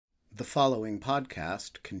The following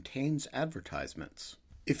podcast contains advertisements.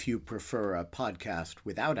 If you prefer a podcast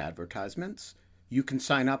without advertisements, you can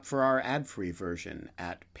sign up for our ad-free version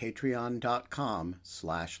at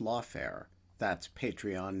patreon.com/lawfare. That's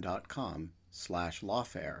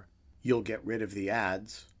patreon.com/lawfare. You'll get rid of the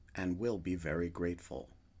ads and we'll be very grateful.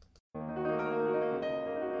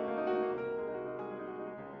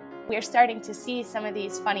 We're starting to see some of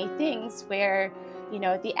these funny things where,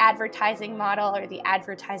 the advertising model or the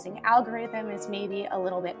advertising algorithm is maybe a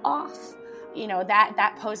little bit off.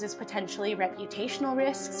 That poses potentially reputational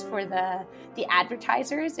risks for the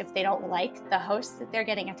advertisers if they don't like the hosts that they're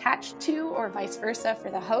getting attached to, or vice versa for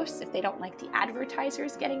the hosts if they don't like the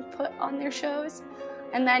advertisers getting put on their shows.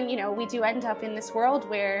 And then, we do end up in this world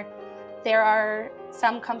where there are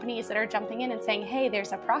some companies that are jumping in and saying, hey,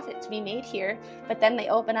 there's a profit to be made here, but then they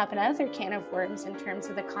open up another can of worms in terms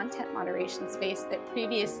of the content moderation space that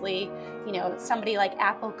previously, somebody like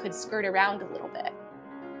Apple could skirt around a little bit.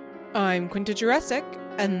 I'm Quinta Jurecic,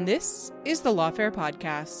 and this is the Lawfare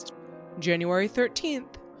Podcast, January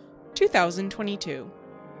 13th, 2022.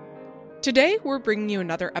 Today, we're bringing you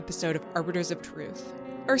another episode of Arbiters of Truth,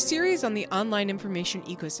 our series on the online information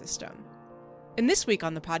ecosystem. And this week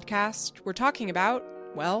on the podcast, we're talking about,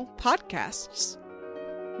 podcasts.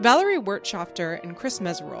 Valerie Wertschofter and Chris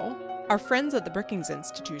Meserole, our friends at the Brookings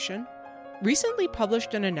Institution, recently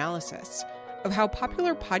published an analysis of how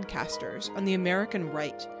popular podcasters on the American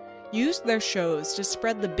right used their shows to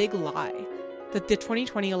spread the big lie that the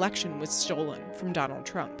 2020 election was stolen from Donald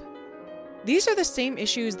Trump. These are the same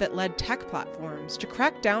issues that led tech platforms to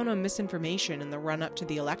crack down on misinformation in the run-up to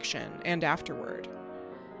the election and afterward.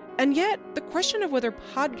 And yet, the question of whether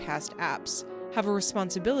podcast apps have a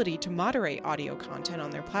responsibility to moderate audio content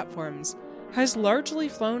on their platforms has largely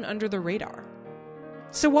flown under the radar.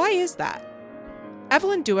 So why is that?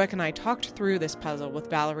 Evelyn Dueck and I talked through this puzzle with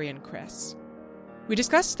Valerie and Chris. We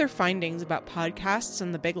discussed their findings about podcasts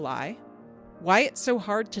and the big lie, why it's so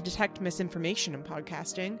hard to detect misinformation in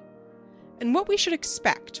podcasting, and what we should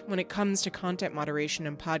expect when it comes to content moderation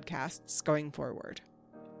in podcasts going forward.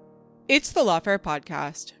 It's the Lawfare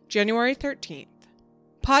Podcast, January 13th.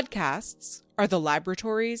 Podcasts are the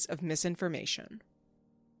laboratories of misinformation.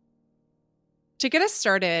 To get us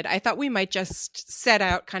started, I thought we might just set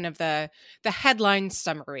out kind of the headline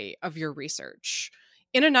summary of your research.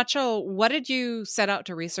 In a nutshell, what did you set out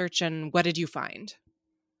to research and what did you find?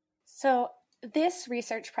 So this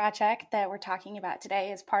research project that we're talking about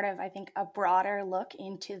today is part of, I think, a broader look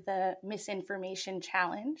into the misinformation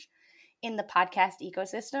challenge in the podcast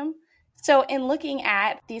ecosystem. So in looking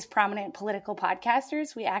at these prominent political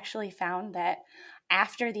podcasters, we actually found that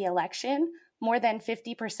after the election, more than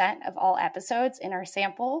 50% of all episodes in our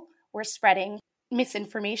sample were spreading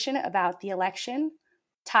misinformation about the election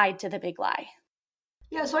tied to the big lie.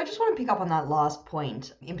 Yeah, so I just want to pick up on that last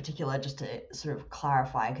point in particular, just to sort of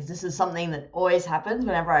clarify, because this is something that always happens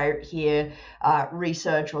whenever I hear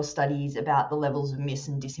research or studies about the levels of mis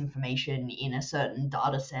and disinformation in a certain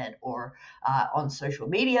data set or on social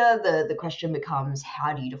media. The question becomes,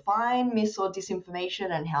 how do you define mis or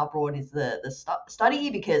disinformation and how broad is the study?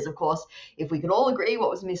 Because, of course, if we could all agree what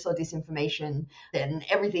was mis or disinformation, then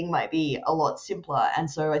everything might be a lot simpler.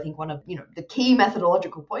 And so I think one of the key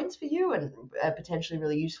methodological points for you and potentially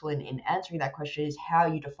really useful in answering that question is how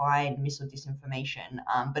you define mis or disinformation,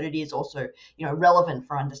 but it is also relevant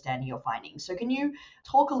for understanding your findings. So can you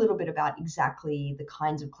talk a little bit about exactly the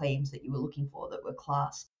kinds of claims that you were looking for that were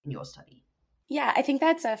classed in your study? Yeah, I think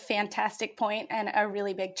that's a fantastic point and a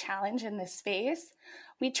really big challenge in this space.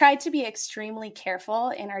 We tried to be extremely careful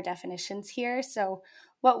in our definitions here. So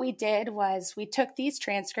what we did was we took these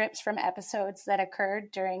transcripts from episodes that occurred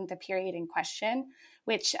during the period in question,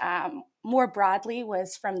 which more broadly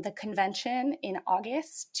was from the convention in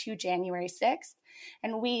August to January 6th.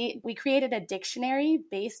 And we created a dictionary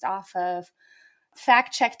based off of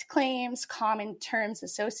fact-checked claims, common terms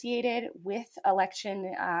associated with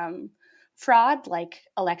election fraud, like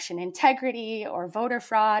election integrity or voter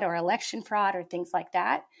fraud or election fraud or things like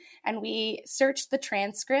that. And we searched the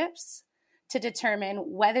transcripts to determine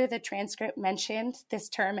whether the transcript mentioned this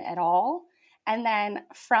term at all. And then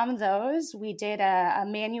from those, we did a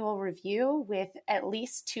manual review with at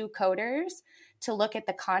least two coders to look at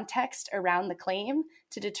the context around the claim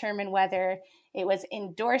to determine whether it was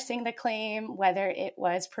endorsing the claim, whether it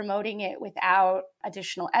was promoting it without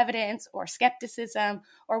additional evidence or skepticism,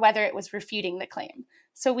 or whether it was refuting the claim.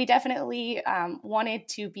 So we definitely wanted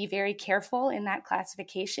to be very careful in that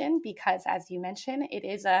classification because, as you mentioned, it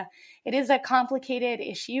is a complicated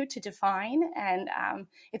issue to define, and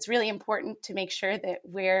it's really important to make sure that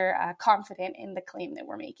we're confident in the claim that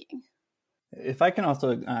we're making. If I can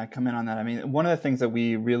also come in on that, I mean, one of the things that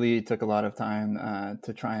we really took a lot of time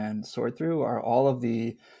to try and sort through are all of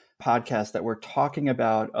the podcasts that were talking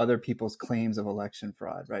about other people's claims of election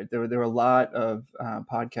fraud, right? There were a lot of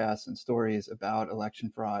podcasts and stories about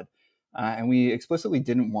election fraud, and we explicitly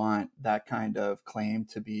didn't want that kind of claim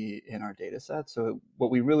to be in our data set. So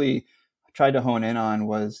what we really tried to hone in on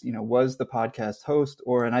was, was the podcast host,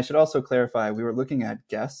 and I should also clarify, we were looking at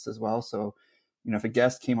guests as well. So if a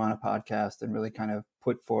guest came on a podcast and really kind of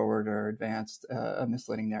put forward or advanced a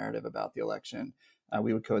misleading narrative about the election,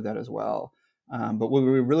 we would code that as well. But what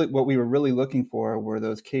we were really looking for were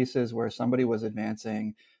those cases where somebody was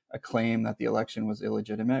advancing a claim that the election was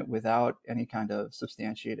illegitimate without any kind of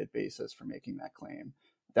substantiated basis for making that claim.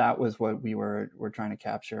 That was what we were trying to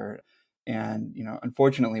capture. And,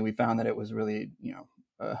 unfortunately, we found that it was really,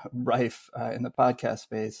 rife in the podcast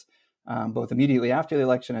space. Both immediately after the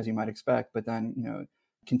election, as you might expect, but then,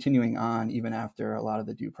 continuing on even after a lot of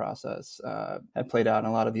the due process had played out and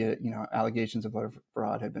a lot of the, allegations of voter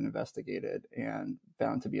fraud had been investigated and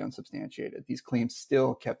found to be unsubstantiated. These claims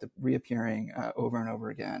still kept reappearing over and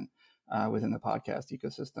over again within the podcast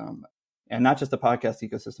ecosystem. And not just the podcast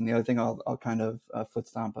ecosystem. The other thing I'll kind of foot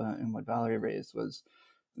stomp in what Valerie raised was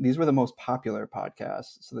these were the most popular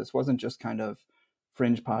podcasts. So this wasn't just kind of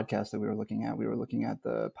fringe podcasts that we were looking at. We were looking at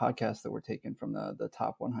the podcasts that were taken from the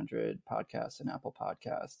top 100 podcasts in Apple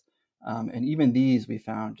Podcasts. And even these, we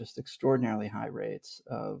found just extraordinarily high rates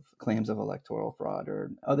of claims of electoral fraud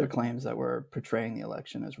or other claims that were portraying the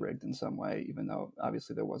election as rigged in some way, even though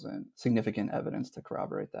obviously there wasn't significant evidence to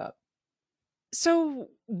corroborate that. So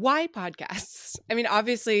why podcasts? I mean,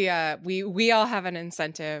 obviously, we all have an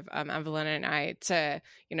incentive, Evelyn and I, to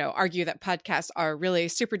argue that podcasts are really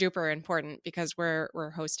super duper important because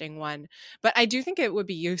we're hosting one. But I do think it would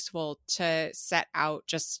be useful to set out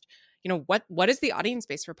just what is the audience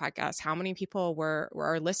base for podcasts? How many people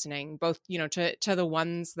were listening, both to the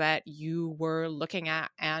ones that you were looking at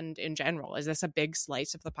and in general? Is this a big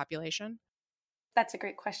slice of the population? That's a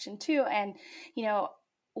great question too, and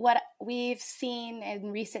what we've seen in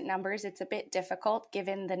recent numbers, it's a bit difficult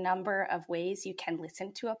given the number of ways you can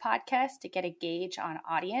listen to a podcast to get a gauge on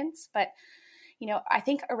audience. But, I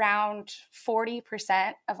think around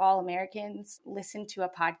 40% of all Americans listen to a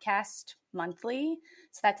podcast monthly.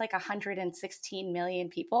 So that's like 116 million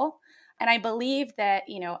people. And I believe that,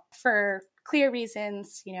 for clear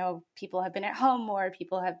reasons, people have been at home more,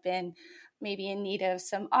 people have been maybe in need of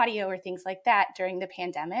some audio or things like that during the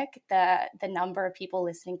pandemic. The number of people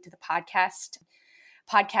listening to the podcasts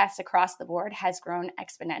across the board has grown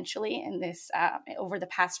exponentially in this over the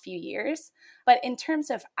past few years. But in terms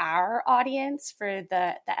of our audience for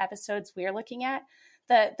the episodes we're looking at,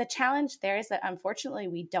 the challenge there is that unfortunately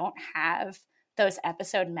we don't have those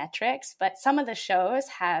episode metrics, but some of the shows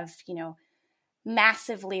have,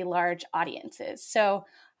 massively large audiences. So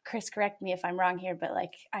Chris, correct me if I'm wrong here, but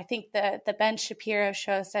I think the Ben Shapiro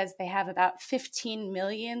show says they have about 15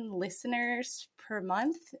 million listeners per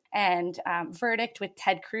month. And Verdict with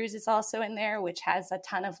Ted Cruz is also in there, which has a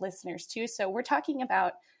ton of listeners too. So we're talking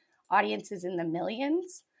about audiences in the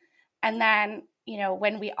millions. And then,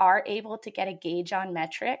 when we are able to get a gauge on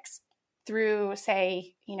metrics through,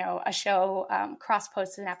 say, a show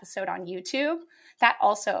cross-posts an episode on YouTube, that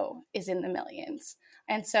also is in the millions.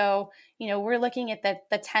 And so, we're looking at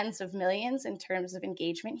the tens of millions in terms of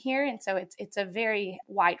engagement here. And so it's a very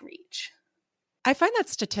wide reach. I find that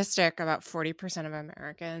statistic about 40% of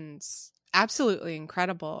Americans absolutely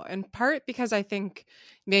incredible, in part because I think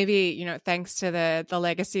maybe, thanks to the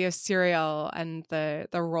legacy of Serial and the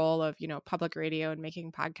role of, public radio and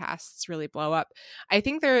making podcasts really blow up. I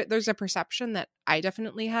think there's a perception that I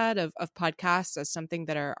definitely had of podcasts as something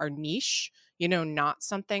that are niche, not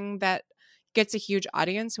something that gets a huge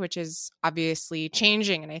audience, which is obviously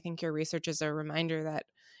changing. And I think your research is a reminder that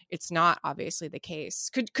it's not obviously the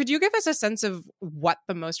case. Could you give us a sense of what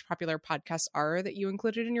the most popular podcasts are that you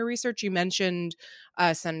included in your research? You mentioned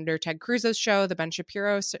Senator Ted Cruz's show, the Ben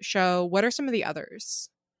Shapiro show. What are some of the others?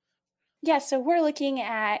 Yeah, so we're looking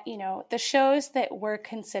at, the shows that were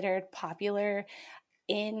considered popular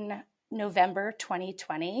in November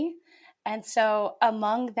 2020. And so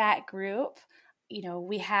among that group,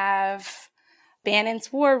 we have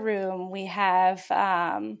Bannon's War Room, we have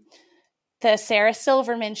the Sarah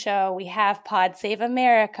Silverman Show, we have Pod Save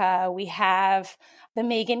America, we have the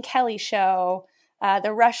Megyn Kelly Show,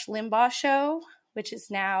 the Rush Limbaugh Show, which is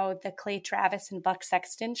now the Clay Travis and Buck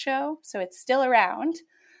Sexton Show. So it's still around.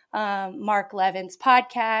 Mark Levin's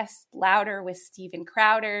podcast, Louder with Steven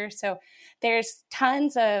Crowder. So there's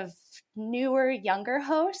tons of newer, younger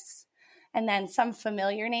hosts, and then some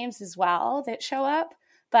familiar names as well that show up.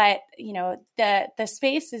 But, the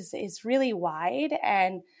space is really wide.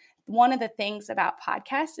 And one of the things about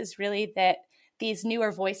podcasts is really that these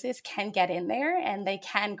newer voices can get in there and they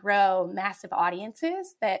can grow massive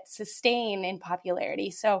audiences that sustain in popularity.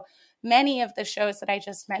 So many of the shows that I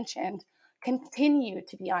just mentioned continue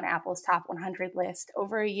to be on Apple's top 100 list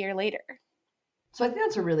over a year later. So I think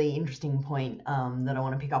that's a really interesting point that I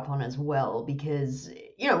want to pick up on as well, because,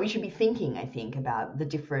 we should be thinking, I think, about the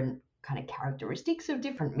different kind of characteristics of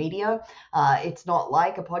different media. It's not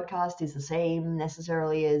like a podcast is the same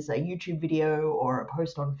necessarily as a YouTube video or a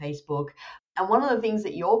post on Facebook. And one of the things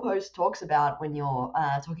that your post talks about when you're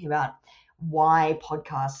talking about why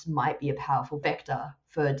podcasts might be a powerful vector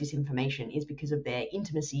for disinformation is because of their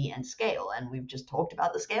intimacy and scale. And we've just talked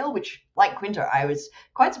about the scale, which, like Quinta, I was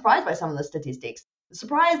quite surprised by some of the statistics.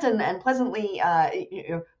 Surprised and pleasantly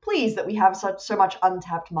pleased that we have so much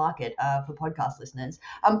untapped market for podcast listeners.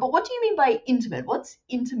 But what do you mean by intimate? What's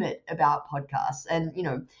intimate about podcasts? And,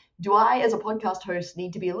 do I, as a podcast host,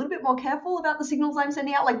 need to be a little bit more careful about the signals I'm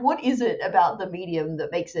sending out? Like, what is it about the medium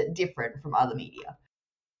that makes it different from other media?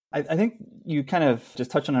 I think you kind of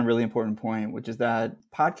just touched on a really important point, which is that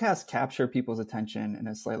podcasts capture people's attention in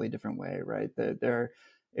a slightly different way, right?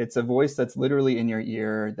 It's a voice that's literally in your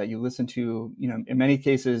ear that you listen to. In many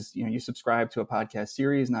cases, you subscribe to a podcast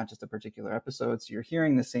series, not just a particular episode. So you're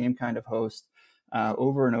hearing the same kind of host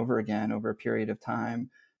over and over again over a period of time.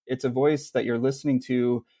 It's a voice that you're listening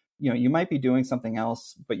to. You might be doing something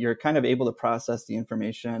else, but you're kind of able to process the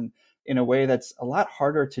information in a way that's a lot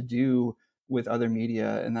harder to do with other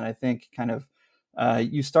media. And then I think kind of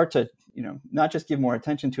you start to, not just give more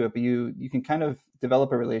attention to it, but you can kind of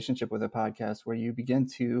develop a relationship with a podcast where you begin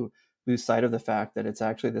to lose sight of the fact that it's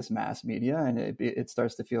actually this mass media, and it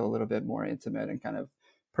starts to feel a little bit more intimate and kind of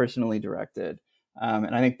personally directed.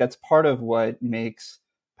 And I think that's part of what makes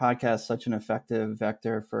podcasts such an effective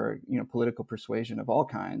vector for, political persuasion of all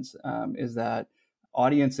kinds, is that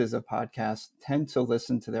audiences of podcasts tend to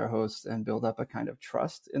listen to their hosts and build up a kind of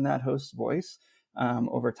trust in that host's voice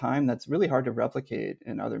over time that's really hard to replicate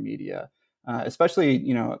in other media, especially,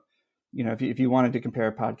 if you wanted to compare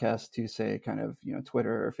a podcast to, say, kind of,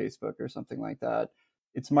 Twitter or Facebook or something like that,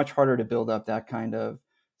 it's much harder to build up that kind of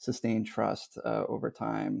sustained trust over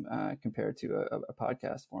time compared to a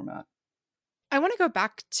podcast format. I want to go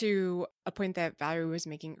back to a point that Valerie was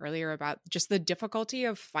making earlier about just the difficulty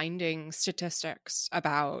of finding statistics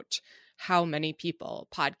about how many people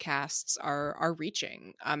podcasts are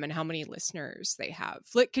reaching and how many listeners they have.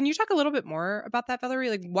 Can you talk a little bit more about that,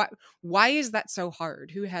 Valerie? Why is that so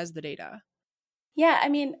hard? Who has the data? Yeah, I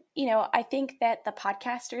mean, I think that the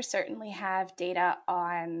podcasters certainly have data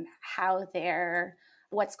on how their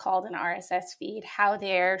what's called an RSS feed, how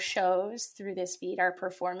their shows through this feed are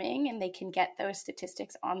performing, and they can get those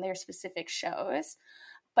statistics on their specific shows.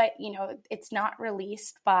 But, it's not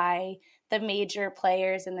released by the major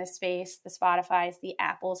players in this space, the Spotifys, the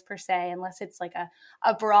Apples per se, unless it's like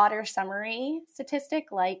a broader summary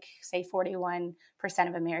statistic, like say 41%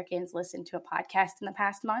 of Americans listened to a podcast in the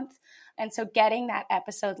past month. And so getting that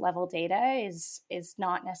episode level data is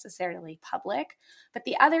not necessarily public. But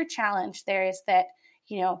the other challenge there is that,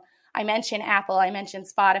 I mentioned Apple, I mentioned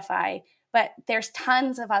Spotify, but there's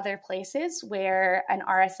tons of other places where an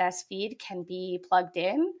RSS feed can be plugged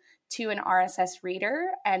in to an RSS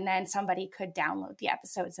reader, and then somebody could download the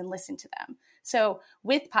episodes and listen to them. So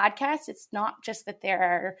with podcasts, it's not just that there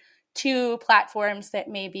are two platforms that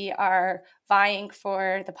maybe are vying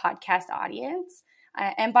for the podcast audience.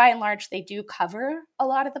 And by and large, they do cover a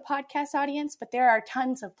lot of the podcast audience, but there are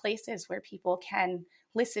tons of places where people can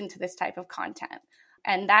listen to this type of content.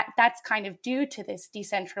 And that's kind of due to this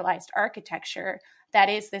decentralized architecture that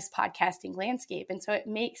is this podcasting landscape. And so it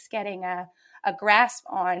makes getting a grasp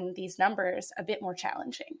on these numbers a bit more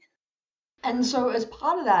challenging. And so as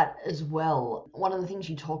part of that as well, one of the things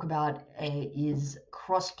you talk about is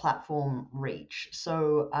cross-platform reach.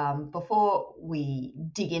 So before we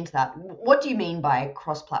dig into that, what do you mean by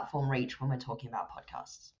cross-platform reach when we're talking about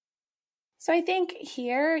podcasts? So I think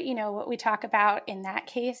here, what we talk about in that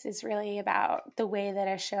case is really about the way that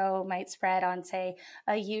a show might spread on, say,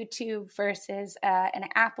 a YouTube versus an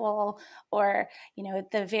Apple, or,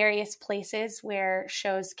 the various places where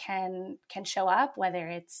shows can show up, whether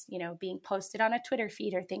it's, being posted on a Twitter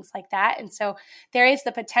feed or things like that. And so there is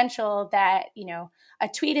the potential that, a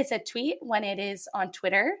tweet is a tweet when it is on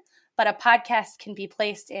Twitter, but a podcast can be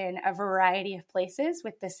placed in a variety of places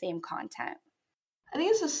with the same content. I think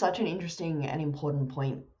this is such an interesting and important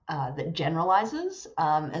point that generalizes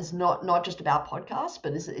as not just about podcasts,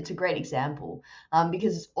 but it's a great example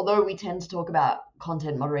because although we tend to talk about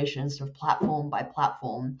content moderation sort of platform by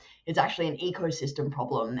platform. It's actually an ecosystem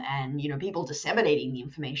problem, and people disseminating the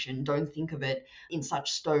information don't think of it in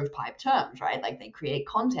such stovepipe terms, right? Like they create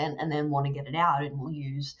content and then want to get it out and will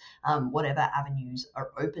use whatever avenues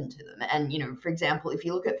are open to them. And for example, if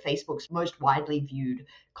you look at Facebook's most widely viewed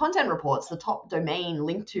content reports, the top domain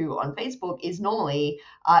linked to on Facebook is normally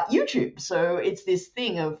YouTube. So it's this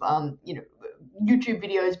thing of YouTube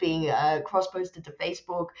videos being cross-posted to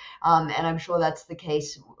Facebook, and I'm sure that's the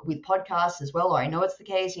case with podcasts as well, or I know it's the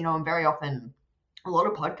case, and very often a lot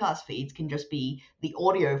of podcast feeds can just be the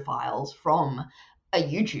audio files from a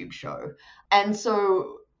YouTube show. And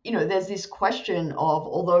so, there's this question of,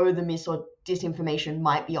 although the mis or disinformation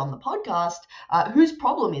might be on the podcast, whose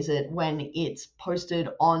problem is it when it's posted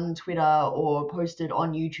on Twitter or posted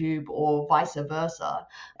on YouTube or vice versa?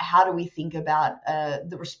 How do we think about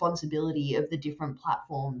the responsibility of the different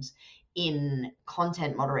platforms in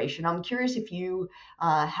content moderation? I'm curious if you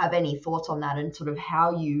have any thoughts on that, and sort of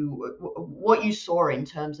what you saw in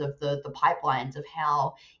terms of the pipelines of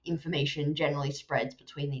how information generally spreads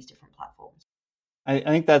between these different platforms. I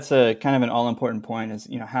think that's a kind of an all-important point is,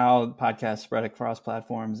 how podcasts spread across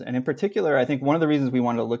platforms. And in particular, I think one of the reasons we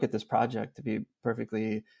wanted to look at this project, to be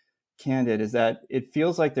perfectly candid, is that it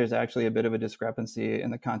feels like there's actually a bit of a discrepancy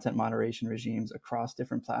in the content moderation regimes across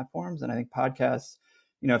different platforms. And I think podcasts,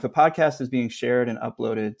 if a podcast is being shared and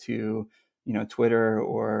uploaded to, Twitter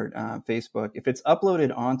or Facebook, if it's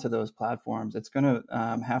uploaded onto those platforms, it's going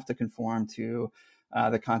to have to conform to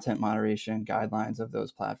the content moderation guidelines of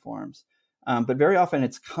those platforms. But very often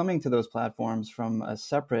it's coming to those platforms from a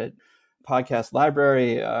separate podcast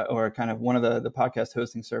library or kind of one of the podcast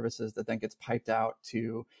hosting services that then gets piped out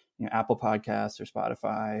to Apple Podcasts or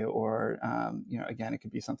Spotify, or again, it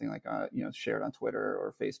could be something like shared on Twitter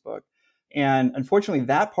or Facebook. And unfortunately,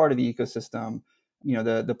 that part of the ecosystem,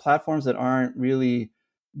 the platforms that aren't really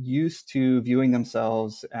used to viewing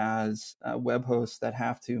themselves as web hosts that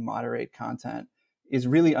have to moderate content, is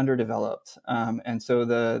really underdeveloped. And so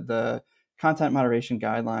the content moderation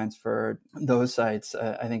guidelines for those sites,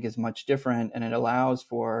 I think, is much different, and it allows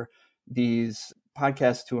for these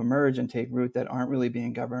podcasts to emerge and take root that aren't really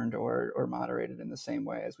being governed or moderated in the same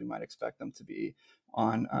way as we might expect them to be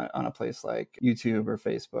on a place like YouTube or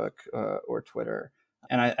Facebook or Twitter.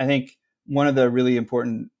 And I think one of the really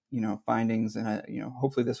important findings, and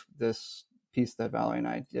hopefully this piece that Valerie and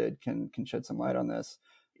I did can shed some light on this,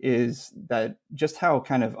 is that just how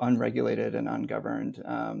kind of unregulated and ungoverned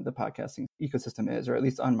the podcasting ecosystem is, or at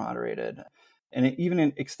least unmoderated. And even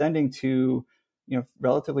in extending to,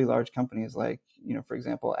 relatively large companies like, for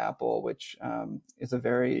example, Apple, which is a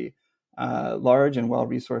very large and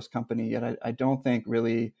well-resourced company, yet I don't think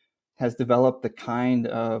really has developed the kind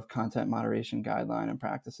of content moderation guideline and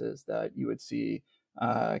practices that you would see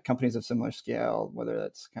companies of similar scale, whether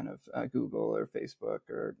that's kind of Google or Facebook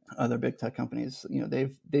or other big tech companies.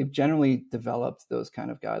 They've generally developed those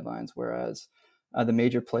kind of guidelines, whereas the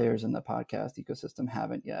major players in the podcast ecosystem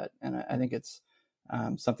haven't yet. And I think it's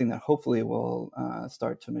something that hopefully will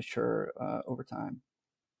start to mature over time.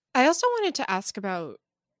 I also wanted to ask about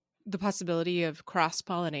the possibility of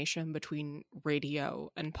cross-pollination between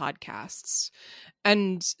radio and podcasts.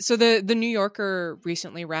 And so the New Yorker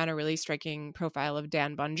recently ran a really striking profile of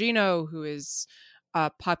Dan Bongino, who is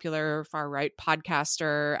a popular far-right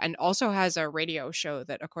podcaster and also has a radio show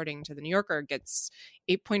that, according to the New Yorker, gets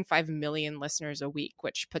 8.5 million listeners a week,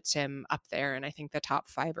 which puts him up there in, I think, the top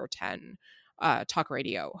 5 or 10 talk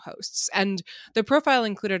radio hosts. And the profile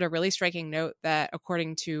included a really striking note that,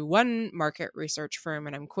 according to one market research firm,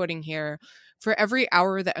 and I'm quoting here, for every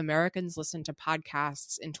hour that Americans listen to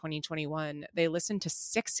podcasts in 2021, they listen to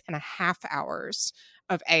 6.5 hours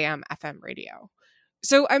of AM FM radio.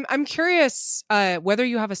 So I'm curious whether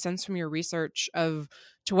you have a sense from your research of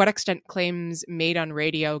to what extent claims made on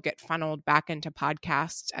radio get funneled back into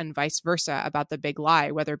podcasts and vice versa about the big lie,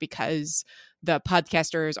 whether because the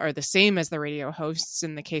podcasters are the same as the radio hosts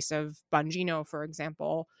in the case of Bongino, for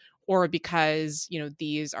example, or because,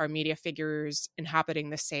 these are media figures inhabiting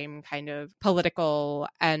the same kind of political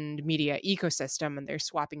and media ecosystem, and they're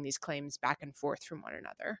swapping these claims back and forth from one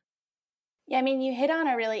another. Yeah, I mean, you hit on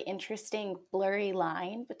a really interesting blurry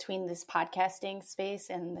line between this podcasting space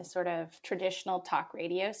and the sort of traditional talk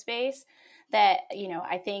radio space that,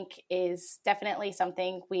 I think is definitely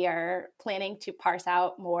something we are planning to parse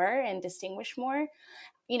out more and distinguish more.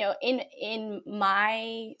 In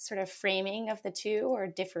my sort of framing of the two or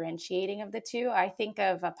differentiating of the two, I think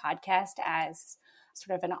of a podcast as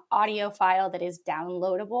sort of an audio file that is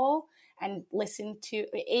downloadable and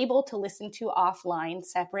able to listen to offline,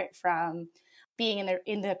 separate from being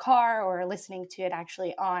in the car or listening to it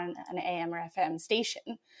actually on an AM or FM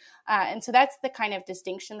station. And so that's the kind of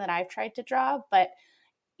distinction that I've tried to draw. But,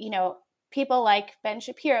 people like Ben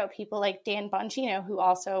Shapiro, people like Dan Bongino, who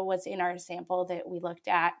also was in our sample that we looked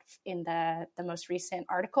at in the most recent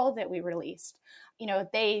article that we released.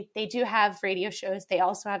 They do have radio shows. They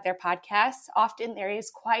also have their podcasts. Often there is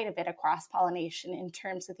quite a bit of cross-pollination in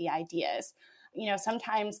terms of the ideas.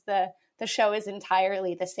 Sometimes the show is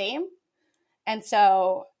entirely the same. And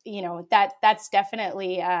so, that's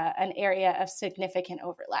definitely an area of significant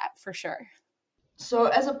overlap for sure. So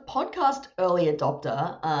as a podcast early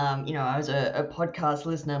adopter, I was a podcast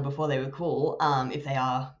listener before they were cool. If they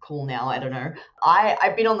are cool now, I don't know.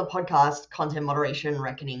 I've been on the podcast content moderation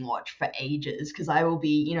reckoning watch for ages because I will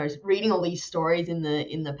be, reading all these stories in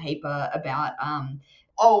the paper about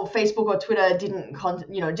Facebook or Twitter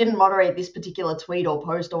didn't moderate this particular tweet or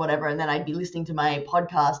post or whatever, and then I'd be listening to my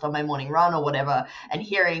podcast on my morning run or whatever and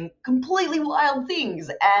hearing completely wild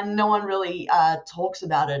things, and no one really talks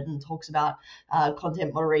about it and talks about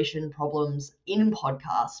content moderation problems in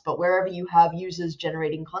podcasts. But wherever you have users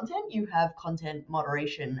generating content, you have content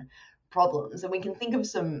moderation problems, and we can think of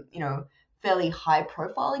some, fairly high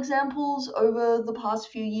profile examples over the past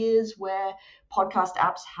few years where podcast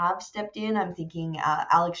apps have stepped in. I'm thinking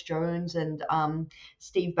Alex Jones and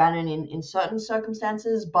Steve Bannon in certain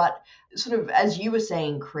circumstances, but sort of as you were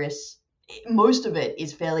saying, Chris, most of it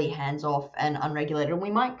is fairly hands-off and unregulated, and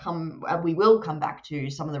we will come back to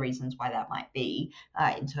some of the reasons why that might be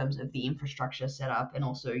in terms of the infrastructure setup, and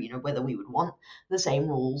also whether we would want the same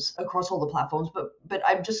rules across all the platforms. But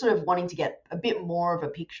I'm just sort of wanting to get a bit more of a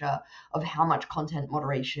picture of how much content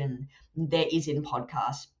moderation there is in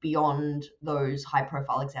podcasts beyond those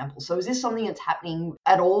high-profile examples. So is this something that's happening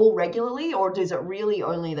at all regularly, or does it really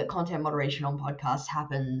only that content moderation on podcasts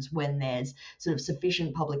happens when there's sort of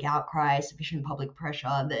sufficient public outcry, sufficient public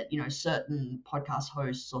pressure that certain podcast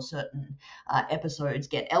hosts or certain episodes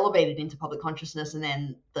get elevated into public consciousness, and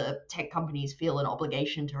then the tech companies feel an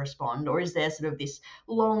obligation to respond? Or is there sort of this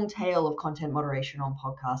long tail of content moderation on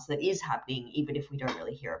podcasts that is happening even if we don't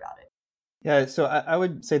really hear about it? Yeah, so I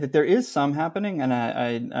would say that there is some happening, and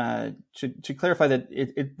I should clarify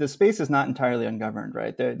that the space is not entirely ungoverned,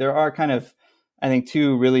 right? There are kind of, I think,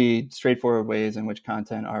 two really straightforward ways in which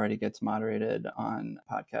content already gets moderated on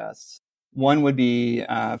podcasts. One would be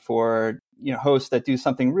for hosts that do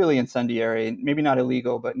something really incendiary, maybe not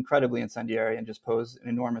illegal, but incredibly incendiary, and just pose an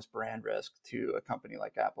enormous brand risk to a company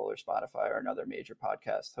like Apple or Spotify or another major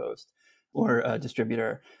podcast host or a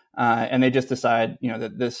distributor. And they just decide,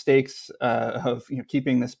 that the stakes of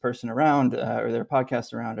keeping this person around or their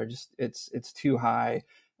podcast around are just it's too high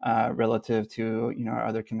relative to our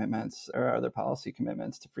other commitments or other policy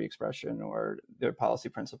commitments to free expression or their policy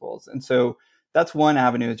principles. And so that's one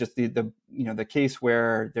avenue, is just the case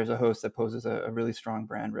where there's a host that poses a really strong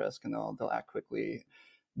brand risk and they'll act quickly.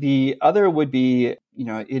 The other would be,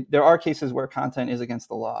 there are cases where content is against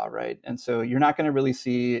the law, right? And so you're not going to really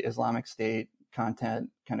see Islamic State content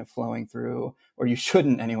kind of flowing through, or you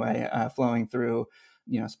shouldn't anyway, flowing through,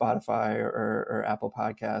 Spotify or Apple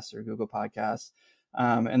Podcasts or Google Podcasts.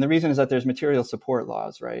 And the reason is that there's material support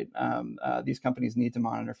laws, right? These companies need to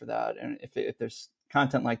monitor for that. And if there's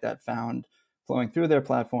content like that found flowing through their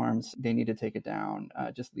platforms, they need to take it down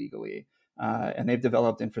just legally. And they've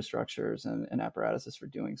developed infrastructures and apparatuses for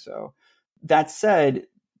doing so. That said,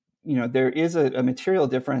 there is a material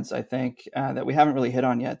difference, I think, that we haven't really hit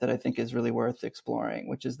on yet that I think is really worth exploring,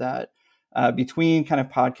 which is that between kind of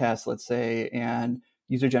podcasts, let's say, and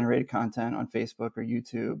user-generated content on Facebook or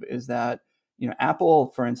YouTube, is that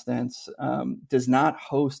Apple, for instance, does not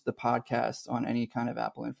host the podcast on any kind of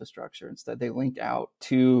Apple infrastructure. Instead, they link out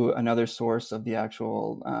to another source of the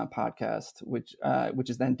actual podcast, which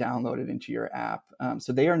is then downloaded into your app.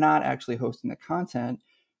 So they are not actually hosting the content,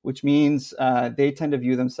 which means they tend to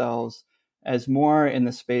view themselves as more in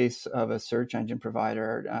the space of a search engine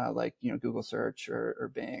provider like Google Search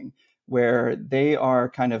or Bing, where they are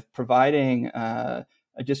kind of providing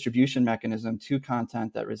a distribution mechanism to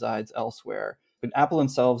content that resides elsewhere. But Apple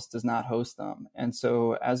themselves does not host them. And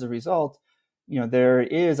so as a result, there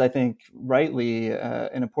is, I think, rightly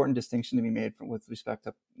an important distinction to be made with respect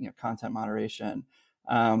to content moderation,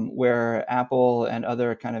 where Apple and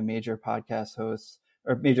other kind of major podcast hosts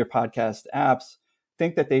or major podcast apps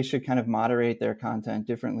think that they should kind of moderate their content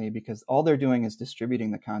differently because all they're doing is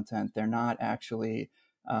distributing the content. They're not actually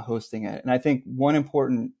hosting it. And I think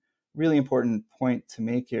one really important point to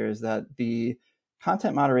make here is that the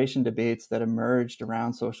content moderation debates that emerged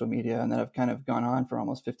around social media and that have kind of gone on for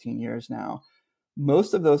almost 15 years now,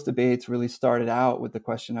 most of those debates really started out with the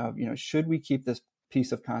question of, should we keep this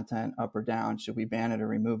piece of content up or down? Should we ban it or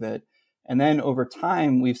remove it? And then over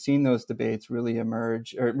time, we've seen those debates really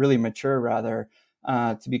emerge, or really mature rather,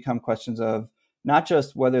 to become questions of not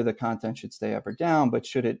just whether the content should stay up or down, but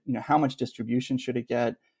should it, how much distribution should it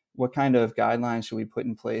get? What kind of guidelines should we put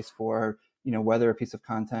in place for, whether a piece of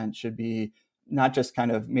content should be not just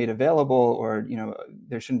kind of made available, or,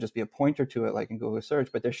 there shouldn't just be a pointer to it like in Google search,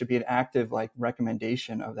 but there should be an active like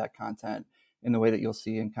recommendation of that content in the way that you'll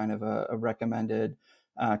see in kind of a recommended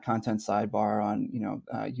content sidebar on,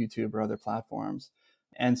 YouTube or other platforms.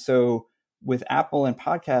 And so with Apple and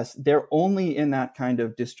podcasts, they're only in that kind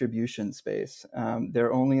of distribution space.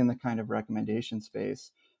 They're only in the kind of recommendation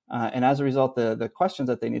space. And as a result, the questions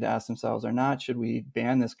that they need to ask themselves are not, should we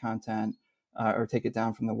ban this content or take it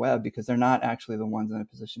down from the web? Because they're not actually the ones in a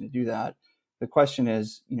position to do that. The question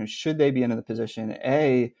is, should they be in the position,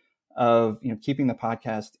 A, of keeping the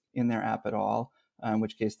podcast in their app at all, in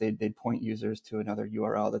which case they'd point users to another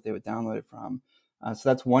URL that they would download it from. So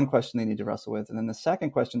that's one question they need to wrestle with. And then the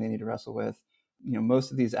second question they need to wrestle with,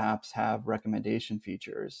 most of these apps have recommendation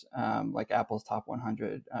features, like Apple's top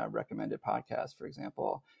 100 recommended podcasts, for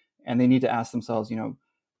example. And they need to ask themselves,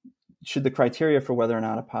 should the criteria for whether or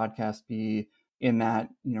not a podcast be in that,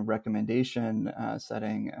 recommendation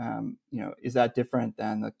setting, is that different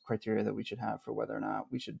than the criteria that we should have for whether or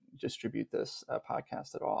not we should distribute this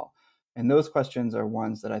podcast at all? And those questions are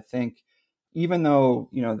ones that I think, even though,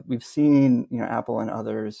 we've seen, Apple and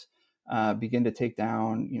others begin to take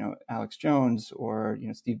down, Alex Jones, or,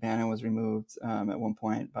 Steve Bannon was removed at one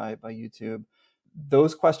point by YouTube.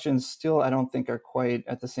 Those questions still, I don't think, are quite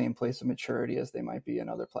at the same place of maturity as they might be in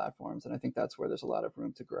other platforms. And I think that's where there's a lot of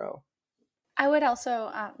room to grow. I would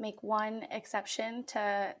also make one exception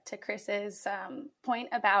to Chris's point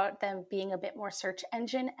about them being a bit more search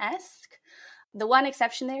engine-esque. The one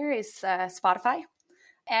exception there is Spotify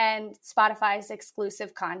and Spotify's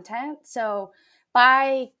exclusive content. So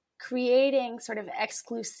by creating sort of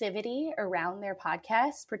exclusivity around their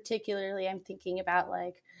podcasts, particularly I'm thinking about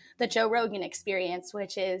like the Joe Rogan Experience,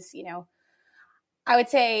 which is, I would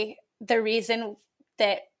say the reason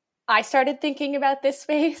that I started thinking about this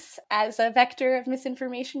space as a vector of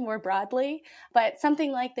misinformation more broadly, but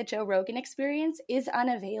something like the Joe Rogan Experience is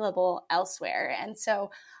unavailable elsewhere. And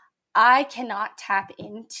so I cannot tap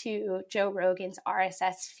into Joe Rogan's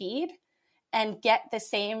RSS feed and get the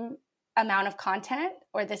same amount of content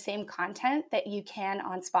or the same content that you can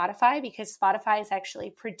on Spotify, because Spotify is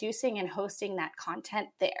actually producing and hosting that content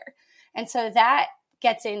there. And so that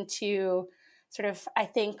gets into sort of, I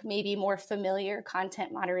think, maybe more familiar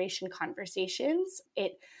content moderation conversations.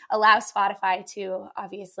 It allows Spotify to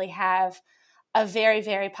obviously have a very,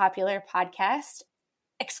 very popular podcast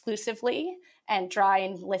exclusively and draw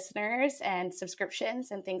in listeners and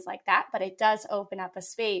subscriptions and things like that. But it does open up a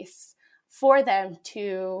space for them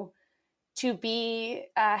to be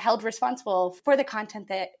held responsible for the content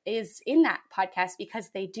that is in that podcast, because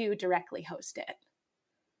they do directly host it.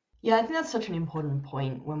 Yeah, I think that's such an important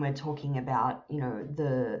point when we're talking about,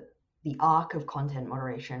 the arc of content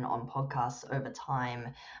moderation on podcasts over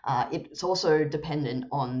time. It's also dependent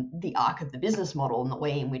on the arc of the business model and the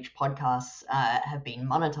way in which podcasts have been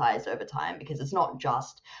monetized over time, because it's not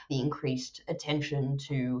just the increased attention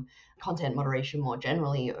to content moderation more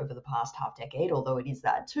generally over the past half decade, although it is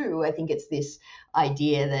that too. I think it's this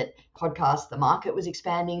idea that podcasts, the market was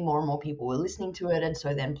expanding, more and more people were listening to it. And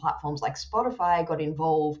so then platforms like Spotify got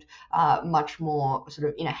involved much more sort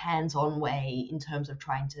of in a hands-on way in terms of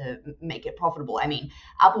trying to make it profitable. I mean,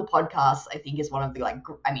 Apple Podcasts, I think, is one of the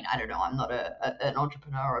I don't know, I'm not an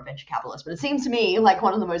entrepreneur or a venture capitalist, but it seems to me like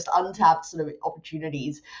one of the most untapped sort of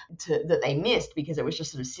opportunities that they missed, because it was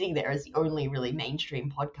just sort of sitting there as the only really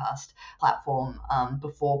mainstream podcast platform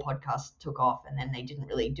before podcasts took off, and then they didn't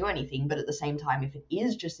really do anything. But at the same time, if it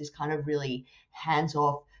is just this kind of really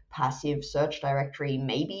hands-off passive search directory,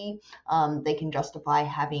 maybe they can justify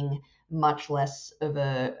having much less of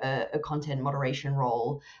a content moderation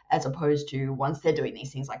role, as opposed to once they're doing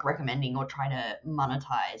these things like recommending or trying to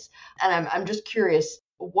monetize. And I'm just curious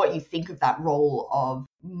what you think of that role of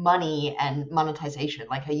money and monetization.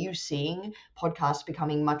 Like, are you seeing podcasts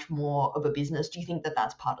becoming much more of a business? Do you think that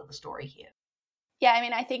that's part of the story here? Yeah, I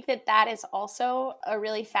mean, I think that is also a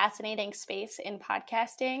really fascinating space in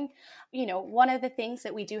podcasting. One of the things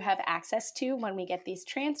that we do have access to when we get these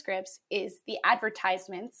transcripts is the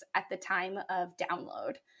advertisements at the time of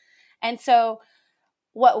download. And so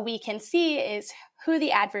what we can see is who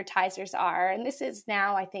the advertisers are. And this is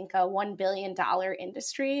now, I think, a $1 billion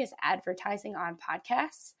industry is advertising on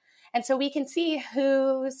podcasts. And so we can see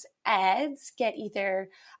whose ads get either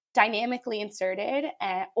dynamically inserted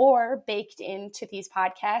or baked into these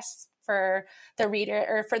podcasts for the reader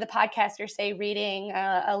or for the podcaster, say, reading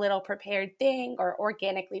a little prepared thing or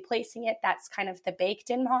organically placing it. That's kind of the baked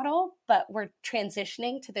in model, but we're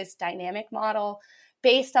transitioning to this dynamic model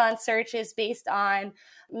based on searches, based on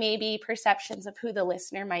maybe perceptions of who the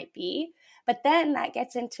listener might be. But then that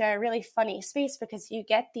gets into a really funny space because you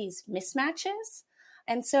get these mismatches.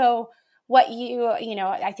 And so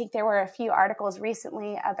I think there were a few articles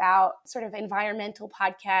recently about sort of environmental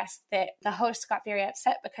podcasts that the hosts got very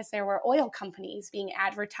upset because there were oil companies being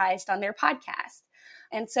advertised on their podcast.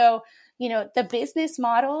 And so, the business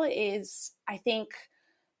model is, I think,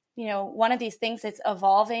 one of these things that's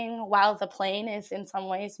evolving while the plane is in some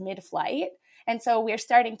ways mid-flight. And so we're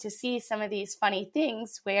starting to see some of these funny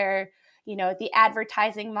things where, the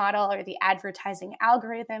advertising model or the advertising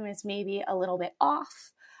algorithm is maybe a little bit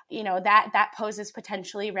off. That poses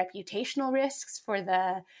potentially reputational risks for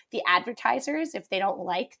the advertisers if they don't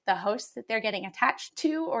like the hosts that they're getting attached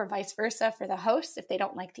to, or vice versa for the hosts if they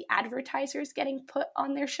don't like the advertisers getting put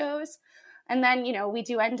on their shows. And then, we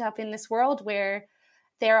do end up in this world where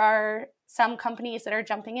there are some companies that are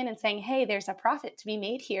jumping in and saying, hey, there's a profit to be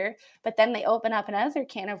made here. But then they open up another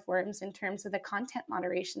can of worms in terms of the content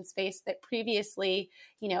moderation space that previously,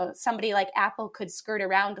 somebody like Apple could skirt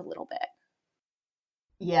around a little bit.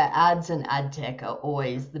 Yeah, ads and ad tech are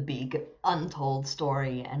always the big untold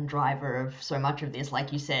story and driver of so much of this.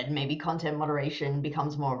 Like you said, maybe content moderation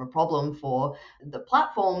becomes more of a problem for the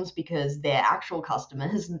platforms because their actual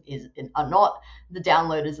customers are not the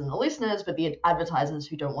downloaders and the listeners, but the advertisers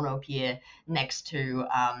who don't want to appear next to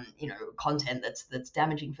content that's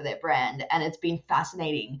damaging for their brand. And it's been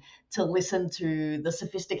fascinating to listen to the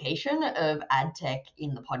sophistication of ad tech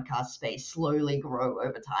in the podcast space slowly grow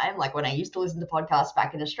over time. Like when I used to listen to podcasts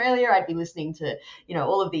back in Australia, I'd be listening to,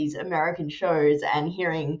 all of these American shows and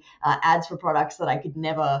hearing ads for products that I could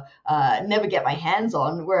never get my hands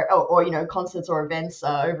on, or concerts or events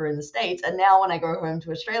over in the States. And now when I go home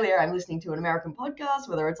to Australia, I'm listening to an American podcast,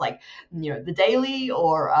 whether it's like, The Daily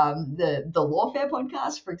or the Lawfare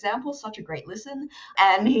podcast, for example, such a great listen.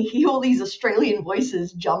 And hear all these Australian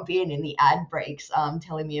voices jump in the ad breaks,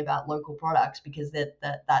 telling me about local products because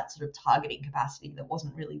that sort of targeting capacity that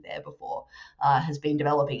wasn't really there before has been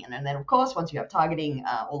developing. And then, of course, once you have targeting,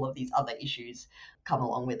 all of these other issues come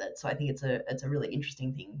along with it. So I think it's a really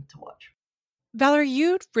interesting thing to watch. Valerie,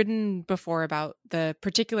 you'd written before about the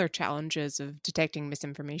particular challenges of detecting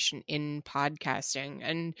misinformation in podcasting,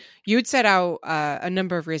 and you'd set out a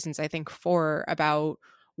number of reasons, I think, about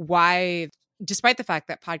why, despite the fact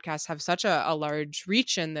that podcasts have such a large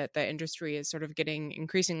reach and that the industry is sort of getting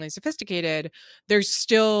increasingly sophisticated, there's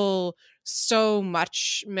still so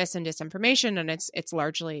much mis and disinformation, and it's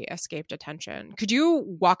largely escaped attention. Could you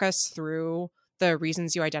walk us through the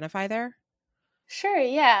reasons you identify there? Sure,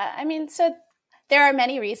 yeah. I mean, so there are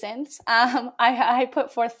many reasons. I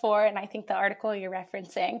put forth 4, and I think the article you're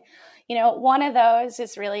referencing, one of those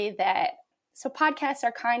is really that, so podcasts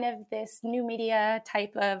are kind of this new media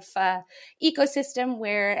type of ecosystem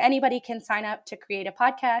where anybody can sign up to create a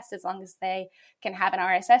podcast as long as they can have an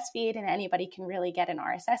RSS feed, and anybody can really get an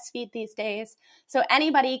RSS feed these days. So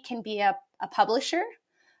anybody can be a publisher,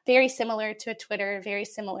 very similar to a Twitter, very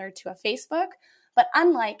similar to a Facebook. But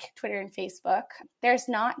unlike Twitter and Facebook, there's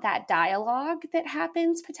not that dialogue that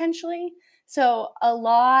happens potentially. So a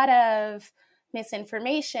lot of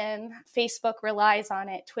misinformation, Facebook relies on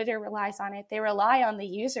it, Twitter relies on it. They rely on the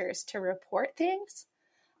users to report things.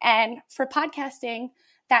 And for podcasting,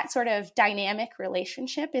 that sort of dynamic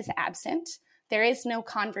relationship is absent. There is no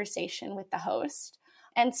conversation with the host.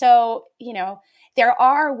 And so, there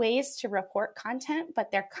are ways to report content,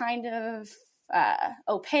 but they're kind of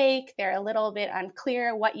opaque. They're a little bit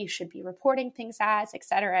unclear what you should be reporting things as, et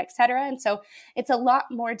cetera, et cetera. And so it's a lot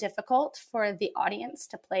more difficult for the audience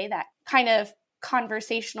to play that kind of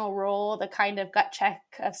conversational role, the kind of gut check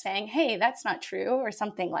of saying, hey, that's not true, or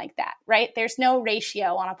something like that, right? There's no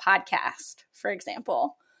ratio on a podcast, for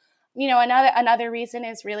example. Another reason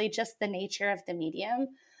is really just the nature of the medium.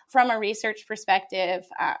 From a research perspective,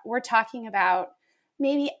 we're talking about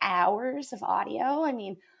maybe hours of audio. I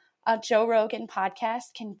mean, a Joe Rogan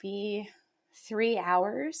podcast can be 3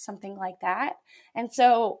 hours, something like that. And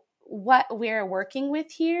so what we're working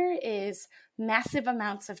with here is massive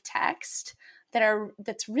amounts of text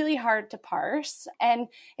that's really hard to parse. And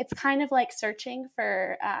it's kind of like searching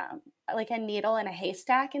for like a needle in a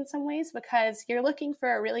haystack in some ways, because you're looking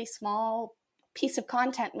for a really small piece of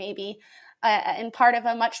content maybe and part of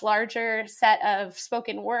a much larger set of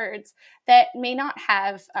spoken words that may not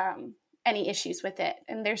have any issues with it.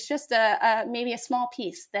 And there's just maybe a small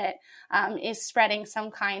piece that is spreading some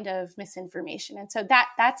kind of misinformation. And so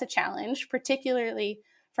that's a challenge, particularly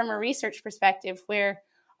from a research perspective, where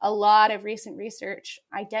a lot of recent research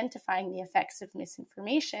identifying the effects of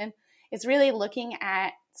misinformation is really looking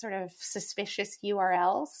at sort of suspicious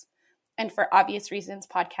URLs. And for obvious reasons,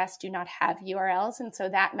 podcasts do not have URLs. And so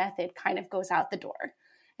that method kind of goes out the door.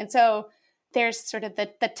 And so there's sort of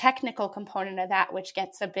the technical component of that, which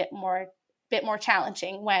gets a bit more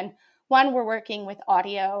challenging when, one, we're working with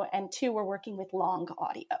audio, and two, we're working with long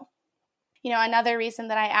audio. Another reason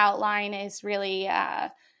that I outline is really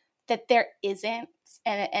that there isn't,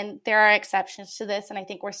 and there are exceptions to this, and I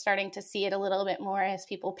think we're starting to see it a little bit more as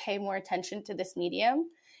people pay more attention to this medium,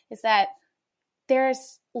 is that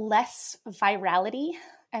there's less virality.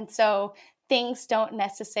 And so things don't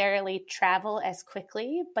necessarily travel as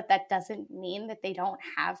quickly, but that doesn't mean that they don't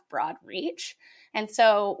have broad reach. And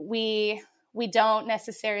so we don't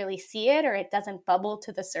necessarily see it, or it doesn't bubble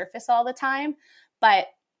to the surface all the time, but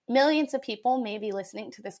millions of people may be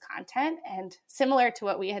listening to this content. And similar to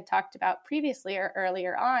what we had talked about previously or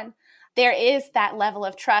earlier on, there is that level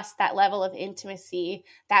of trust, that level of intimacy,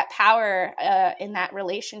 that power in that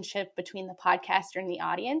relationship between the podcaster and the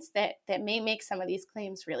audience that may make some of these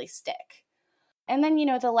claims really stick. And then,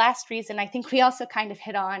 the last reason I think we also kind of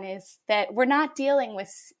hit on is that we're not dealing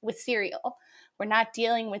with Serial. We're not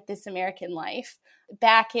dealing with This American Life.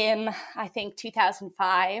 Back in, I think,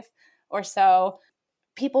 2005 or so,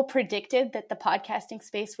 people predicted that the podcasting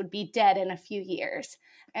space would be dead in a few years.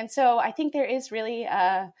 And so I think there is really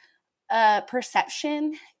a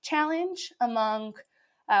perception challenge among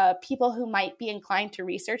people who might be inclined to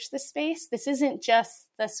research this space. This isn't just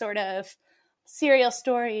the sort of serial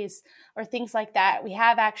stories or things like that. We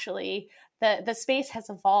have actually, the space has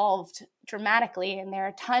evolved dramatically, and there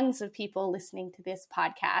are tons of people listening to this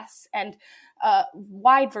podcast and a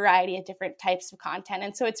wide variety of different types of content.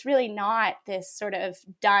 And so it's really not this sort of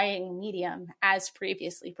dying medium as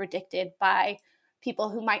previously predicted by people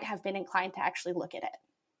who might have been inclined to actually look at it.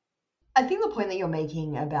 I think the point that you're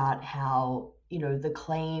making about how, the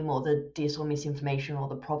claim or the dis or misinformation or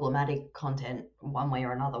the problematic content, one way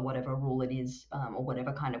or another, whatever rule it is, or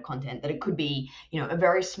whatever kind of content, that it could be, a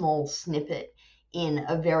very small snippet in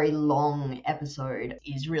a very long episode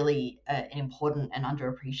is really an important and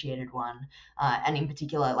underappreciated one. And in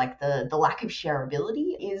particular, like the lack of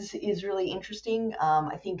shareability is really interesting.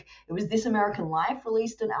 I think it was This American Life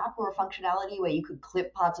released an app or a functionality where you could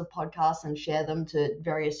clip parts of podcasts and share them to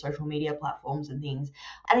various social media platforms and things.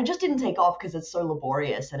 And it just didn't take off because it's so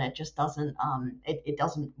laborious and it just doesn't, it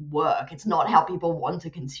doesn't work. It's not how people want to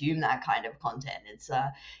consume that kind of content. It's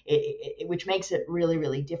which makes it really,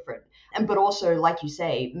 really different. But also, like you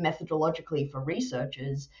say, methodologically for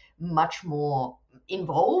researchers, much more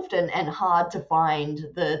involved and hard to find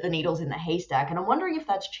the needles in the haystack. And I'm wondering if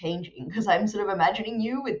that's changing, because I'm sort of imagining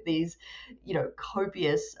you with these,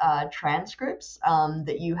 copious transcripts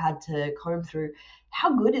that you had to comb through.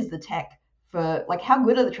 How good is the tech for, how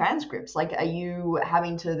good are the transcripts? Are you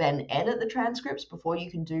having to then edit the transcripts before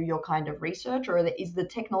you can do your kind of research? Or is the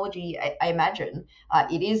technology, I imagine,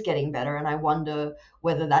 it is getting better, and I wonder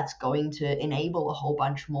whether that's going to enable a whole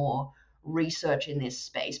bunch more research in this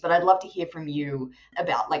space. But I'd love to hear from you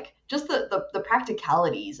about just the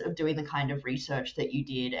practicalities of doing the kind of research that you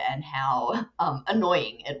did and how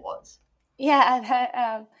annoying it was.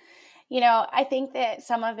 Yeah, I think that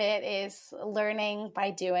some of it is learning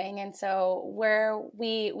by doing. And so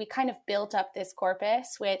we kind of built up this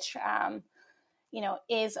corpus, which,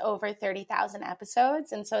 is over 30,000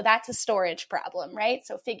 episodes. And so that's a storage problem, right?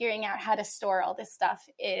 So figuring out how to store all this stuff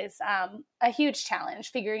is a huge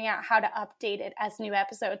challenge. Figuring out how to update it as new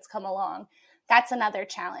episodes come along, that's another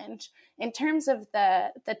challenge. In terms of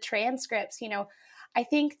the transcripts, I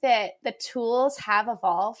think that the tools have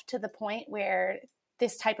evolved to the point where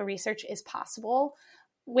this type of research is possible,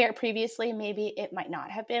 where previously maybe it might not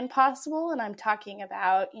have been possible. And I'm talking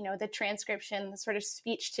about, the transcription, the sort of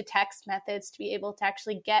speech to text methods to be able to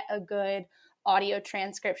actually get a good audio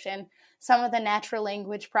transcription. Some of the natural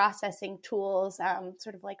language processing tools,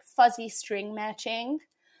 sort of like fuzzy string matching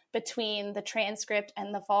between the transcript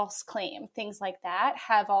and the false claim, things like that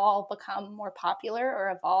have all become more popular or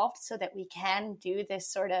evolved so that we can do this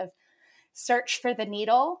sort of search for the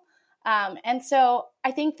needle. And so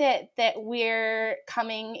I think that we're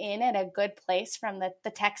coming in at a good place from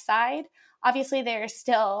the tech side. Obviously, there are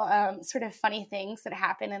still sort of funny things that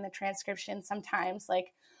happen in the transcription sometimes.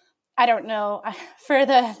 I don't know, for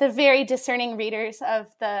the very discerning readers of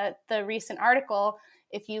the recent article,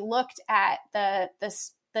 if you looked at the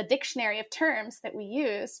dictionary of terms that we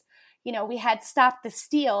used, we had stop the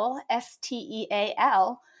steal,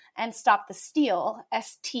 STEAL, and stop the steal,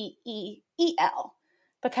 STEEL.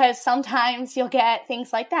 because sometimes you'll get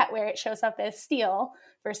things like that where it shows up as steal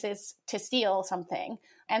versus to steal something.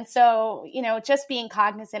 And so, just being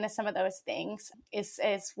cognizant of some of those things is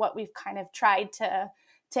what we've kind of tried to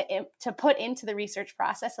put into the research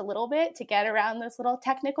process a little bit to get around those little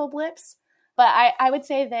technical blips. But I would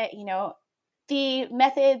say that, the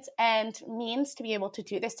methods and means to be able to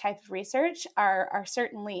do this type of research are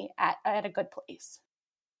certainly at a good place.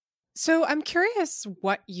 So I'm curious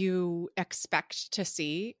what you expect to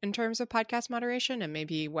see in terms of podcast moderation, and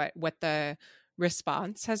maybe what the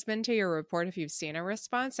response has been to your report, if you've seen a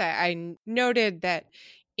response. I noted that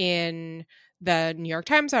in the New York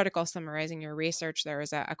Times article summarizing your research, there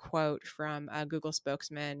was a quote from a Google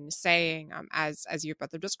spokesman saying, as you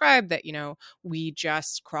both have described, that, we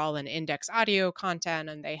just crawl and index audio content,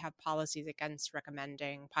 and they have policies against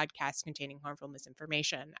recommending podcasts containing harmful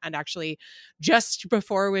misinformation. And actually, just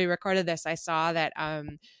before we recorded this, I saw that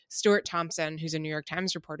Stuart Thompson, who's a New York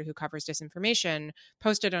Times reporter who covers disinformation,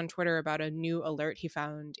 posted on Twitter about a new alert he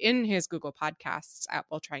found in his Google Podcasts app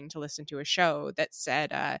while trying to listen to a show that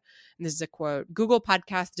said, and this is a quote, Google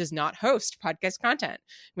Podcast does not host podcast content.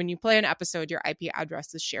 When you play an episode, your IP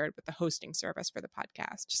address is shared with the hosting service for the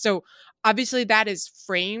podcast. So obviously that is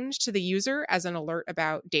framed to the user as an alert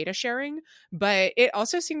about data sharing, but it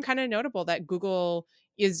also seemed kind of notable that Google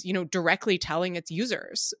is, directly telling its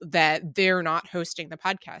users that they're not hosting the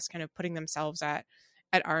podcast, kind of putting themselves at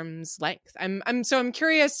arm's length. I'm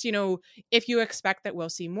curious, if you expect that we'll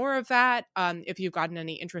see more of that, if you've gotten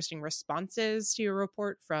any interesting responses to your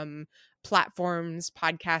report from platforms,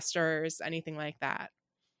 podcasters, anything like that.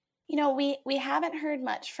 We haven't heard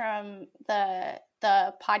much from the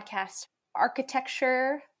podcast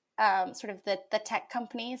architecture, sort of the tech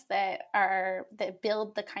companies that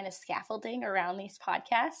build the kind of scaffolding around these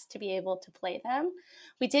podcasts to be able to play them.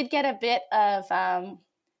 We did get a bit of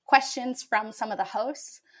questions from some of the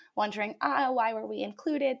hosts wondering, why were we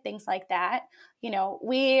included? Things like that.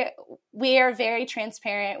 We are very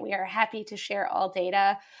transparent. We are happy to share all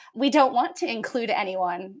data. We don't want to include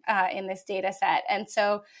anyone in this data set. And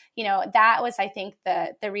so, that was, I think,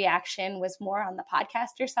 the reaction was more on the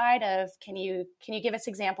podcaster side of, can you give us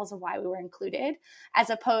examples of why we were included, as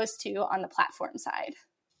opposed to on the platform side.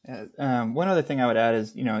 One other thing I would add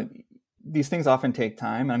is, these things often take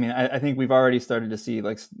time. I mean, I think we've already started to see,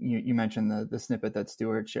 like you mentioned the snippet that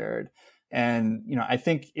Stuart shared. And, I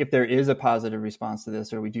think if there is a positive response to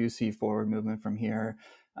this, or we do see forward movement from here,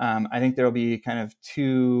 I think there'll be kind of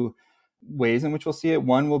two ways in which we'll see it.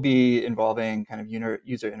 One will be involving kind of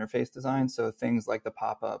user interface design. So things like the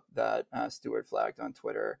pop-up that Stuart flagged on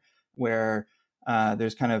Twitter, where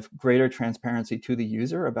there's kind of greater transparency to the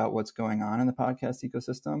user about what's going on in the podcast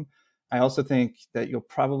ecosystem. I also think that you'll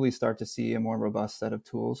probably start to see a more robust set of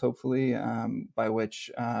tools, hopefully, by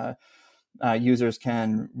which users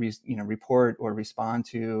can report or respond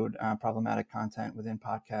to problematic content within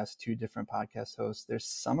podcasts to different podcast hosts. There's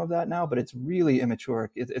some of that now, but it's really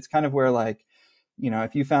immature. It's kind of where, like,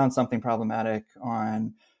 if you found something problematic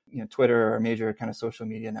on Twitter or a major kind of social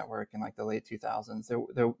media network in like the late 2000s,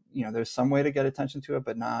 there's some way to get attention to it,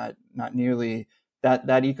 but not nearly. That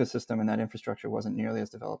ecosystem and that infrastructure wasn't nearly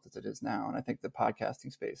as developed as it is now. And I think the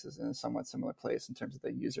podcasting space is in a somewhat similar place in terms of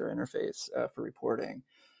the user interface for reporting.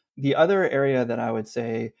 The other area that I would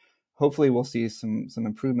say hopefully we'll see some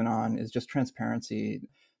improvement on is just transparency,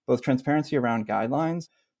 both transparency around guidelines,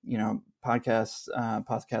 podcast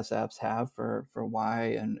apps have for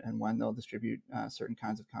why and when they'll distribute certain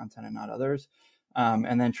kinds of content and not others.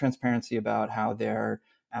 And then transparency about how they're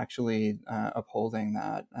actually upholding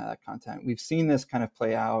that content. We've seen this kind of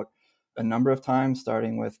play out a number of times,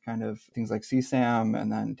 starting with kind of things like CSAM and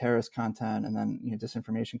then terrorist content and then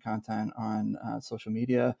disinformation content on social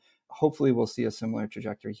media. Hopefully we'll see a similar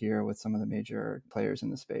trajectory here with some of the major players in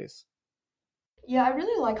the space. Yeah, I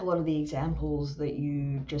really like a lot of the examples that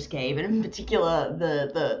you just gave, and in particular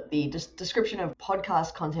the description of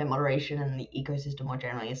podcast content moderation and the ecosystem more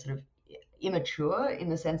generally is sort of immature in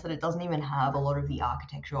the sense that it doesn't even have a lot of the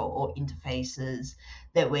architecture or interfaces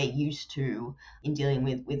that we're used to in dealing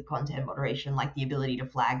with content moderation, like the ability to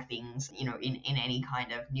flag things, in any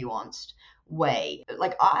kind of nuanced way.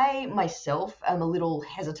 Like, I myself am a little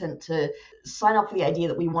hesitant to sign up for the idea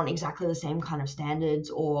that we want exactly the same kind of standards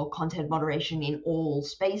or content moderation in all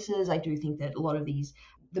spaces. I do think that a lot of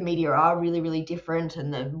the media are really, really different,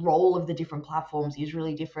 and the role of the different platforms is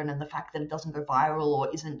really different, and the fact that it doesn't go viral or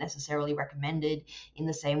isn't necessarily recommended in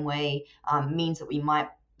the same way means that we might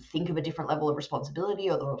think of a different level of responsibility,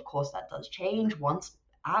 although of course that does change once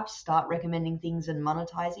apps start recommending things and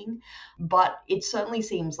monetizing. But it certainly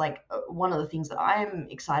seems like one of the things that I'm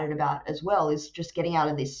excited about as well is just getting out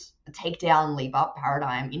of this take down, leave up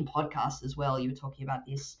paradigm in podcasts as well. You were talking about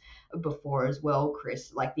this before as well,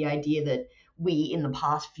 Chris, like the idea that we in the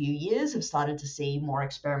past few years have started to see more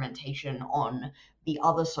experimentation on the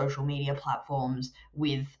other social media platforms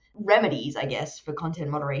with remedies, I guess, for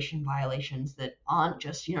content moderation violations that aren't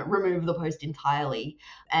just, remove the post entirely.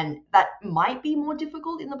 And that might be more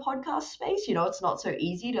difficult in the podcast space. It's not so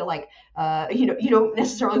easy to you don't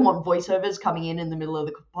necessarily want voiceovers coming in the middle of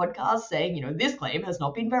the podcast saying, this claim has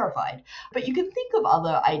not been verified. But you can think of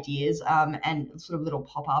other ideas and sort of little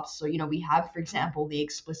pop-ups. So, we have, for example, the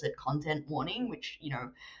explicit content warning, which,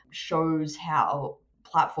 shows how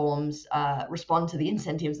platforms respond to the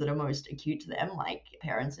incentives that are most acute to them, like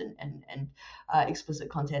parents and explicit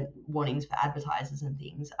content warnings for advertisers and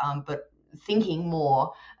things. But thinking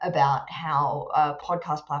more about how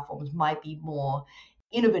podcast platforms might be more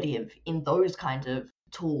innovative in those kinds of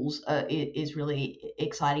tools is really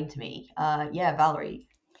exciting to me. Valerie.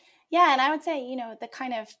 Yeah, and I would say, the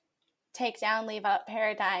kind of take down, leave up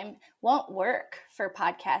paradigm won't work for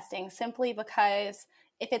podcasting simply because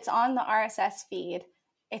if it's on the RSS feed,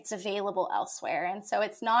 it's available elsewhere. And so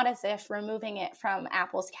it's not as if removing it from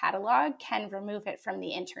Apple's catalog can remove it from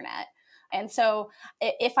the internet. And so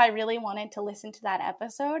if I really wanted to listen to that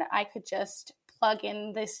episode, I could just plug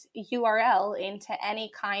in this URL into any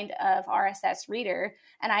kind of RSS reader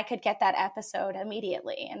and I could get that episode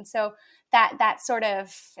immediately. And so that sort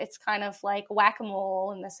of, it's kind of like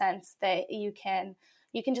whack-a-mole in the sense that you can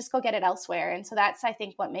just go get it elsewhere. And so that's, I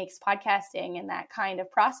think, what makes podcasting and that kind of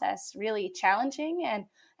process really challenging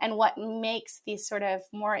and what makes these sort of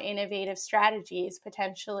more innovative strategies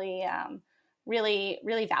potentially really,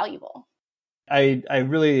 really valuable. I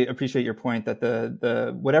really appreciate your point that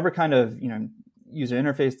the whatever kind of, user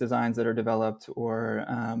interface designs that are developed or,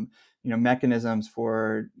 mechanisms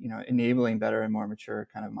for, enabling better and more mature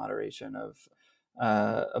kind of moderation of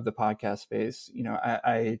the podcast space,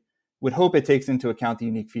 I would hope it takes into account the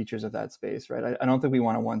unique features of that space, right? I don't think we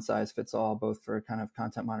want a one size fits all, both for kind of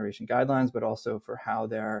content moderation guidelines, but also for how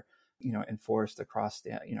they're, enforced across,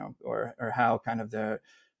 or how kind of the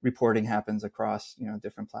reporting happens across,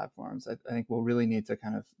 different platforms. I think we'll really need to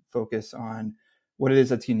kind of focus on what it is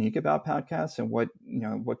that's unique about podcasts and what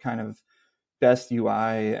kind of best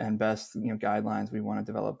UI and best, guidelines we want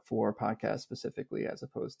to develop for podcasts specifically, as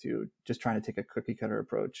opposed to just trying to take a cookie cutter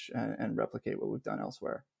approach and replicate what we've done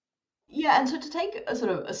elsewhere. Yeah, and so to take a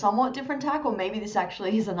sort of a somewhat different tack, or maybe this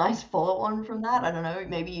actually is a nice follow-on from that, I don't know,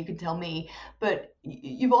 maybe you could tell me, but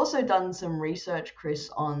you've also done some research, Chris,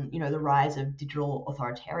 on, the rise of digital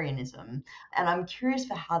authoritarianism, and I'm curious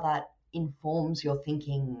for how that informs your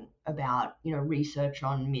thinking about, research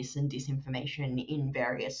on mis and disinformation in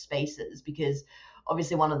various spaces, because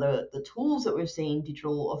obviously one of the tools that we've seen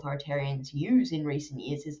digital authoritarians use in recent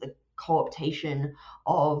years is the co-optation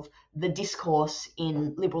of the discourse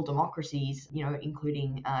in liberal democracies,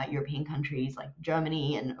 including European countries like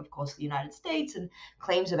Germany and, of course, the United States, and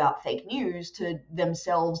claims about fake news to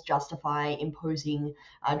themselves justify imposing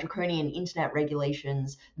draconian internet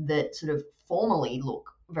regulations that sort of formally look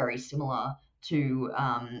very similar to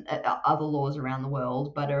other laws around the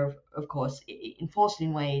world, but are, of course, enforced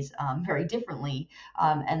in ways very differently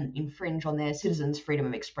and infringe on their citizens' freedom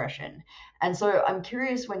of expression. And so I'm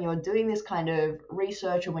curious, when you're doing this kind of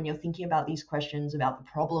research or when you're thinking about these questions about the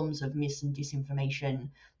problems of mis and disinformation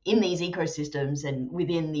in these ecosystems and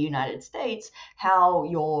within the United States, how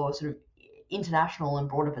your sort of international and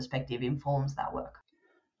broader perspective informs that work.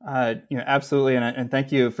 Absolutely. And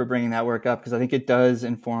thank you for bringing that work up, because I think it does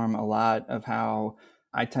inform a lot of how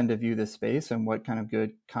I tend to view this space and what kind of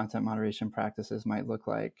good content moderation practices might look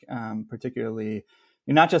like, particularly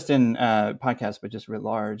not just in podcasts, but just writ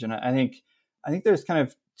large. And I think there's kind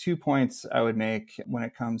of 2 points I would make when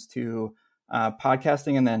it comes to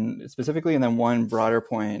podcasting, and then specifically, and then one broader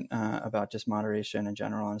point about just moderation in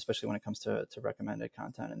general, and especially when it comes to recommended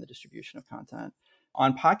content and the distribution of content.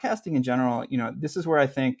 On podcasting in general, this is where I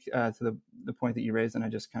think to the point that you raised, and I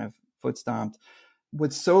just kind of foot stomped,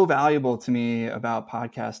 what's so valuable to me about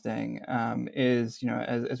podcasting is,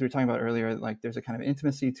 as we were talking about earlier, like there's a kind of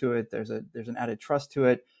intimacy to it. There's an added trust to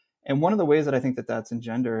it. And one of the ways that I think that that's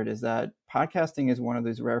engendered is that podcasting is one of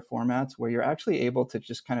those rare formats where you're actually able to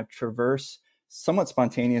just kind of traverse somewhat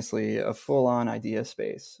spontaneously a full-on idea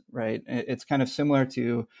space, right? It's kind of similar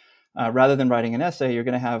to rather than writing an essay, you're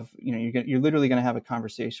going to have, you're literally going to have a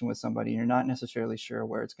conversation with somebody, and you're not necessarily sure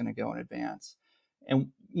where it's going to go in advance. And,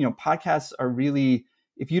 podcasts are really,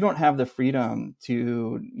 if you don't have the freedom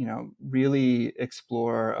to, really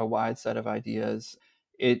explore a wide set of ideas,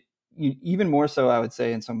 even more so, I would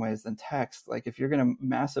say, in some ways than text, like if you're going to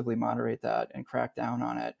massively moderate that and crack down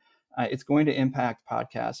on it, it's going to impact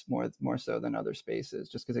podcasts more so than other spaces,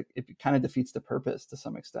 just because it kind of defeats the purpose to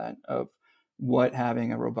some extent of what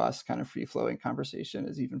having a robust kind of free-flowing conversation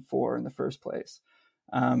is even for in the first place.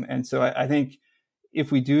 And so I think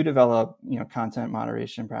if we do develop, content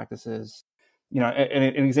moderation practices,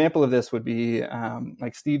 an example of this would be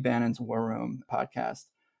like Steve Bannon's War Room podcast.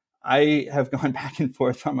 I have gone back and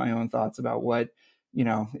forth on my own thoughts about what,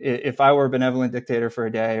 if I were a benevolent dictator for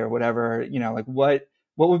a day or whatever, like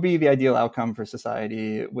what would be the ideal outcome for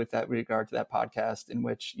society with that regard to that podcast, in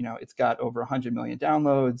which, it's got over 100 million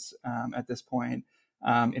downloads at this point.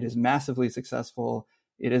 It is massively successful.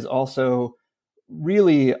 It is also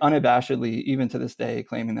really unabashedly, even to this day,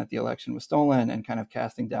 claiming that the election was stolen and kind of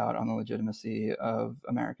casting doubt on the legitimacy of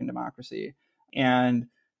American democracy. And,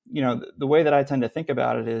 the way that I tend to think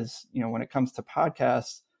about it is, when it comes to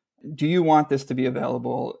podcasts, do you want this to be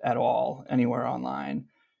available at all anywhere online?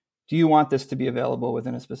 Do you want this to be available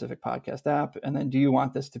within a specific podcast app? And then do you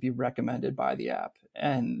want this to be recommended by the app?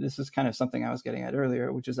 And this is kind of something I was getting at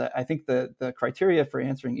earlier, which is that I think the criteria for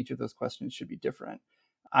answering each of those questions should be different.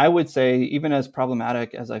 I would say, even as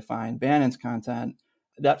problematic as I find Bannon's content,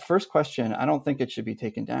 that first question, I don't think it should be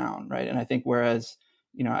taken down, right? And I think whereas,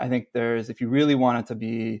 I think if you really want it to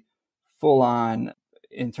be full on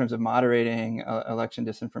in terms of moderating election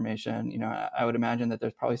disinformation, I would imagine that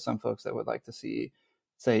there's probably some folks that would like to say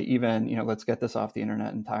even, let's get this off the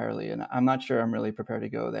internet entirely. And I'm not sure I'm really prepared to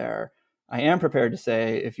go there. I am prepared to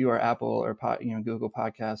say, if you are Apple or Google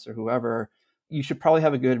Podcasts or whoever, you should probably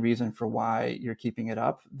have a good reason for why you're keeping it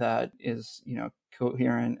up that is,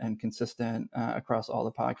 coherent and consistent across all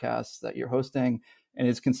the podcasts that you're hosting, and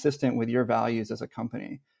is consistent with your values as a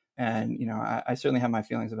company. And, I certainly have my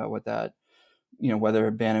feelings about what that,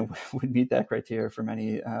 whether Bannon would meet that criteria for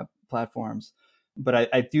many platforms.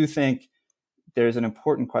 But I do think there's an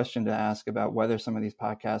important question to ask about whether some of these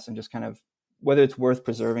podcasts, and just kind of whether it's worth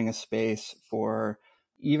preserving a space for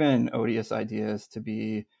even odious ideas to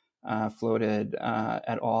be floated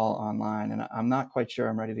at all online. And I'm not quite sure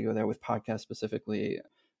I'm ready to go there with podcasts specifically,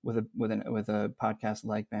 with a podcast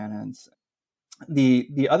like Bannon's.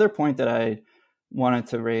 The other point that I wanted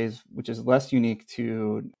to raise, which is less unique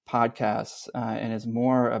to podcasts and is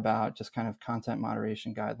more about just kind of content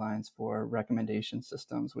moderation guidelines for recommendation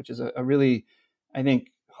systems, which is a really, I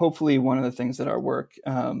think, hopefully one of the things that our work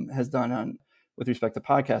has done with respect to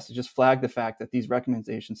podcasts, is just flag the fact that these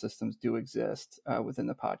recommendation systems do exist within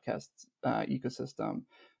the podcast ecosystem.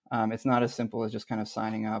 It's not as simple as just kind of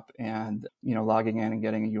signing up and, logging in and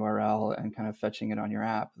getting a URL and kind of fetching it on your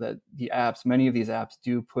app. That many of these apps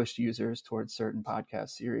do push users towards certain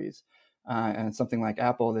podcast series. And something like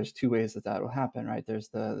Apple, there's two ways that will happen, right? There's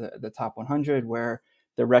the top 100, where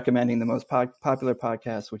they're recommending the most popular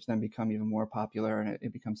podcasts, which then become even more popular, and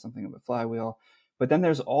it becomes something of a flywheel. But then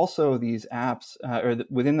there's also these apps,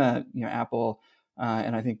 within the Apple,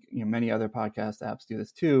 and I think many other podcast apps do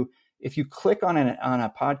this too. If you click on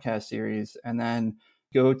a podcast series and then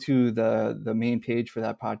go to the main page for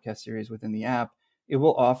that podcast series within the app, it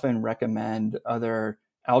will often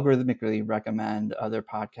algorithmically recommend other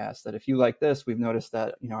podcasts. That if you like this, we've noticed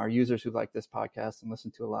that our users who like this podcast and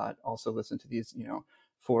listen to a lot also listen to these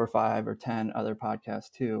 4 or 5 or 10 other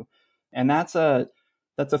podcasts too. And that's a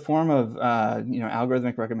form of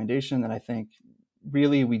algorithmic recommendation that I think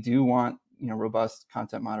really we do want robust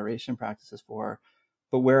content moderation practices for.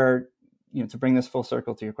 But where, to bring this full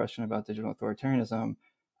circle to your question about digital authoritarianism,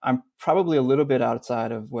 I'm probably a little bit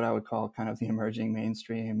outside of what I would call kind of the emerging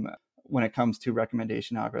mainstream when it comes to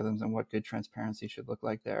recommendation algorithms and what good transparency should look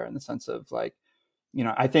like there, in the sense of I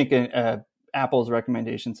think Apple's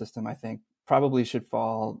recommendation system, I think, probably should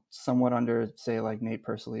fall somewhat under, say, like Nate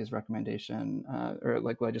Persill's recommendation or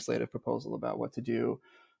like legislative proposal about what to do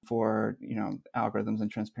for, algorithms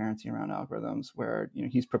and transparency around algorithms, where,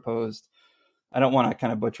 he's proposed, I don't want to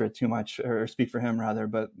kind of butcher it too much or speak for him rather,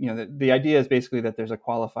 but, the idea is basically that there's a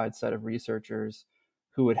qualified set of researchers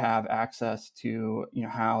who would have access to,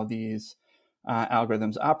 how these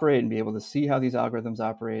algorithms operate and be able to see how these algorithms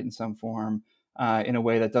operate in some form, in a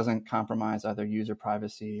way that doesn't compromise either user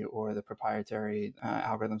privacy or the proprietary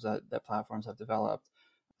algorithms that platforms have developed.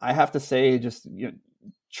 I have to say, just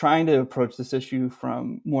trying to approach this issue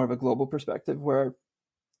from more of a global perspective, where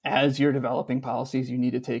as you're developing policies, you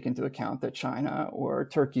need to take into account that China or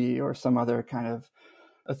Turkey or some other kind of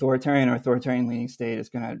authoritarian leaning state is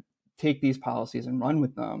going to take these policies and run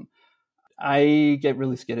with them. I get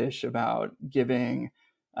really skittish about giving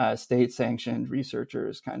state-sanctioned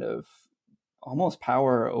researchers kind of almost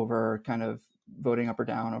power over kind of voting up or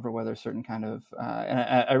down over whether certain kind of, and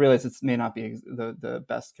I realize it may not be the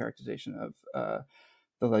best characterization of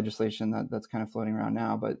the legislation that's kind of floating around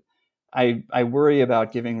now, but I worry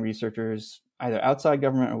about giving researchers either outside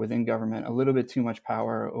government or within government a little bit too much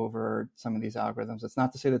power over some of these algorithms. It's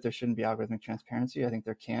not to say that there shouldn't be algorithmic transparency. I think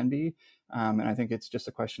there can be. And I think it's just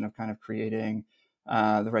a question of kind of creating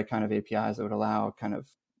the right kind of APIs that would allow kind of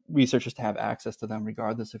researchers to have access to them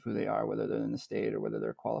regardless of who they are, whether they're in the state or whether they're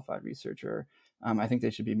a qualified researcher. I think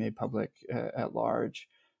they should be made public at large.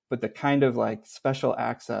 But the kind of like special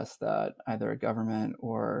access that either a government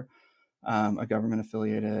or a government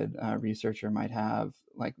affiliated researcher might have,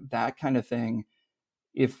 like that kind of thing,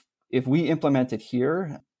 if we implement it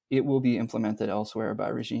here, it will be implemented elsewhere by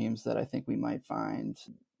regimes that I think we might find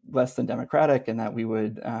less than democratic, and that we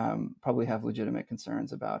would probably have legitimate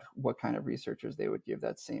concerns about what kind of researchers they would give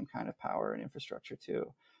that same kind of power and infrastructure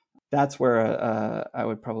to. That's where I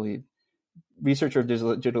would probably, researcher of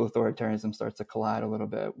digital authoritarianism starts to collide a little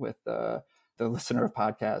bit with the listener of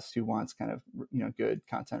podcasts who wants kind of, good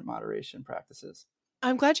content moderation practices.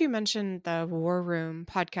 I'm glad you mentioned the War Room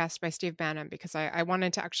podcast by Steve Bannon, because I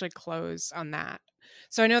wanted to actually close on that.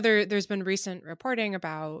 So I know there's been recent reporting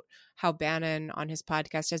about how Bannon on his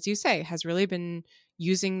podcast, as you say, has really been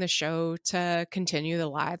using the show to continue the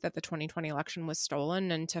lie that the 2020 election was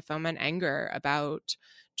stolen and to foment anger about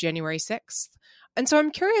January 6th. And so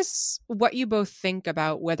I'm curious what you both think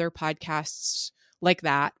about whether podcasts like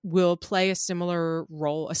that will play a similar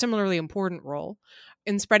role, a similarly important role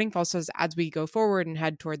in spreading falsehoods as we go forward and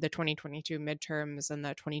head toward the 2022 midterms and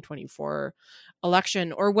the 2024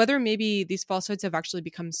 election, or whether maybe these falsehoods have actually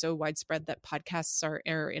become so widespread that podcasts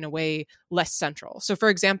are in a way less central. So for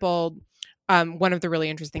example, one of the really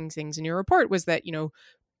interesting things in your report was that,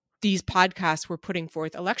 these podcasts were putting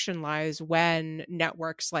forth election lies when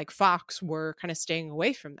networks like Fox were kind of staying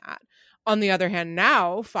away from that. On the other hand,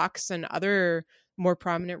 now Fox and other more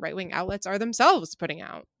prominent right-wing outlets are themselves putting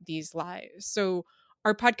out these lies. So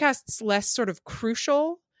are podcasts less sort of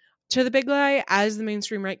crucial to the big lie as the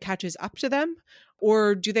mainstream right catches up to them?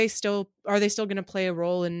 Or are they still going to play a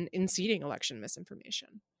role in seeding election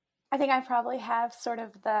misinformation? I think I probably have sort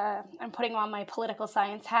of I'm putting on my political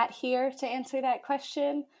science hat here to answer that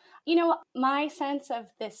question. My sense of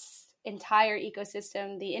this entire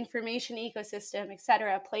ecosystem, the information ecosystem, et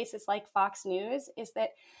cetera, places like Fox News, is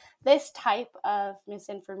that this type of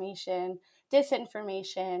misinformation,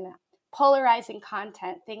 disinformation, polarizing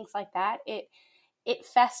content, things like that, it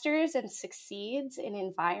festers and succeeds in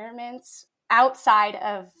environments outside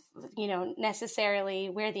of, necessarily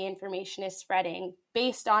where the information is spreading,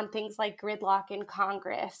 based on things like gridlock in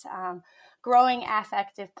Congress, growing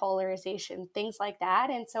affective polarization, things like that.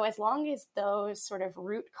 And so as long as those sort of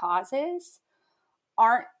root causes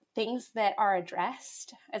aren't things that are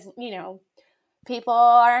addressed, as, people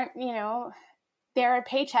aren't, their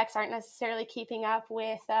paychecks aren't necessarily keeping up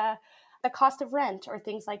with the cost of rent or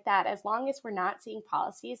things like that. As long as we're not seeing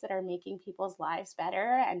policies that are making people's lives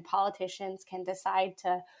better and politicians can decide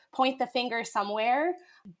to point the finger somewhere,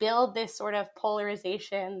 build this sort of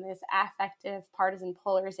polarization, this affective partisan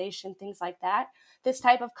polarization, things like that, this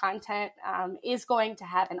type of content is going to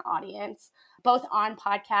have an audience, both on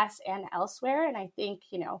podcasts and elsewhere. And I think,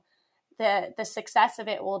 the success of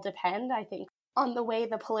it will depend, I think, on the way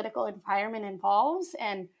the political environment evolves.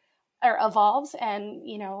 And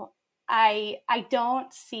I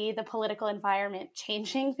don't see the political environment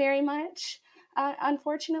changing very much,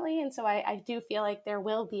 unfortunately. And so I do feel like there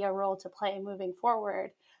will be a role to play moving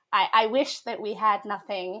forward. I wish that we had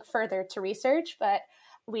nothing further to research, but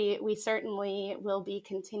we certainly will be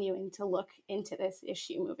continuing to look into this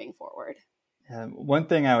issue moving forward. One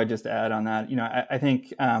thing I would just add on that, I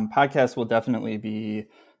think podcasts will definitely be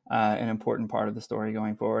an important part of the story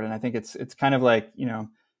going forward. And I think it's kind of like,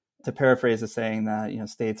 to paraphrase the saying that,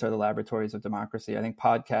 states are the laboratories of democracy. I think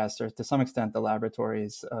podcasts are to some extent the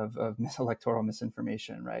laboratories of electoral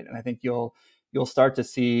misinformation, right? And I think you'll start to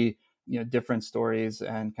see, different stories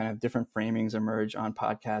and kind of different framings emerge on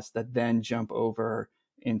podcasts that then jump over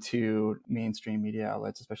into mainstream media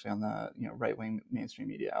outlets, especially on the right-wing mainstream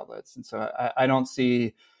media outlets. And so I don't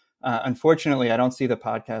see, unfortunately, I don't see the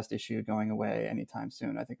podcast issue going away anytime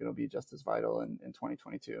soon. I think it'll be just as vital in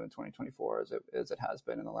 2022 and 2024 as it has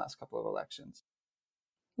been in the last couple of elections.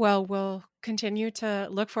 Well, we'll continue to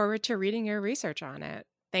look forward to reading your research on it.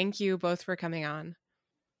 Thank you both for coming on.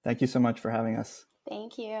 Thank you so much for having us.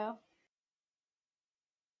 Thank you.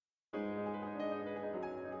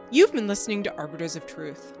 You've been listening to Arbiters of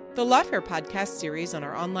Truth, the Lawfare podcast series on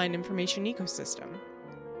our online information ecosystem.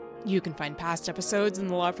 You can find past episodes in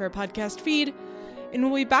the Lawfare podcast feed, and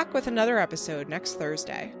we'll be back with another episode next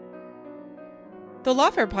Thursday. The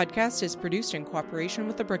Lawfare podcast is produced in cooperation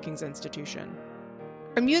with the Brookings Institution.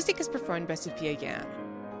 Our music is performed by Sophia Yan.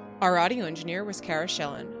 Our audio engineer was Kara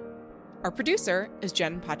Schillen. Our producer is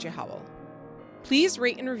Jen Pacha-Howell. Please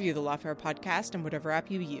rate and review the Lawfare podcast on whatever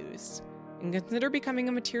app you use, and consider becoming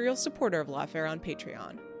a material supporter of Lawfare on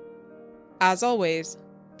Patreon. As always,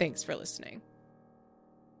 thanks for listening.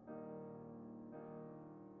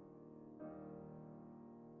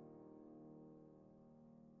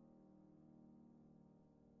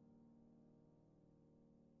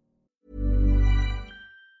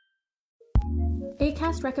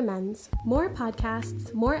 Acast recommends more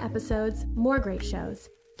podcasts, more episodes, more great shows.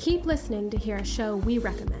 Keep listening to hear a show we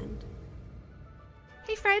recommend.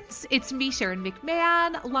 Hey friends, it's me, Sharon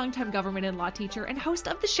McMahon, longtime government and law teacher and host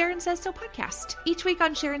of the Sharon Says So podcast. Each week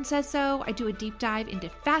on Sharon Says So, I do a deep dive into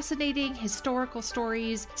fascinating historical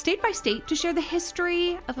stories, state by state, to share the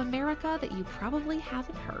history of America that you probably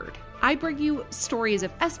haven't heard. I bring you stories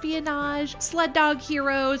of espionage, sled dog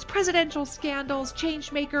heroes, presidential scandals,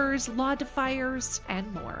 changemakers, law defiers,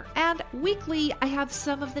 and more. And weekly, I have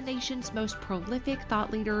some of the nation's most prolific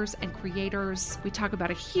thought leaders and creators. We talk about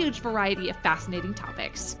a huge variety of fascinating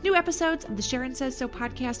topics. New episodes of the Sharon Says So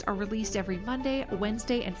podcast are released every Monday,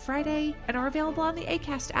 Wednesday, and Friday, and are available on the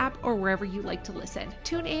Acast app or wherever you like to listen.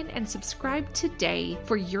 Tune in and subscribe today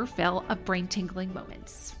for your fill of brain-tingling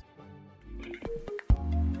moments.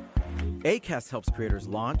 Acast helps creators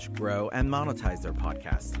launch, grow, and monetize their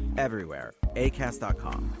podcasts everywhere.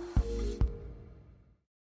 Acast.com.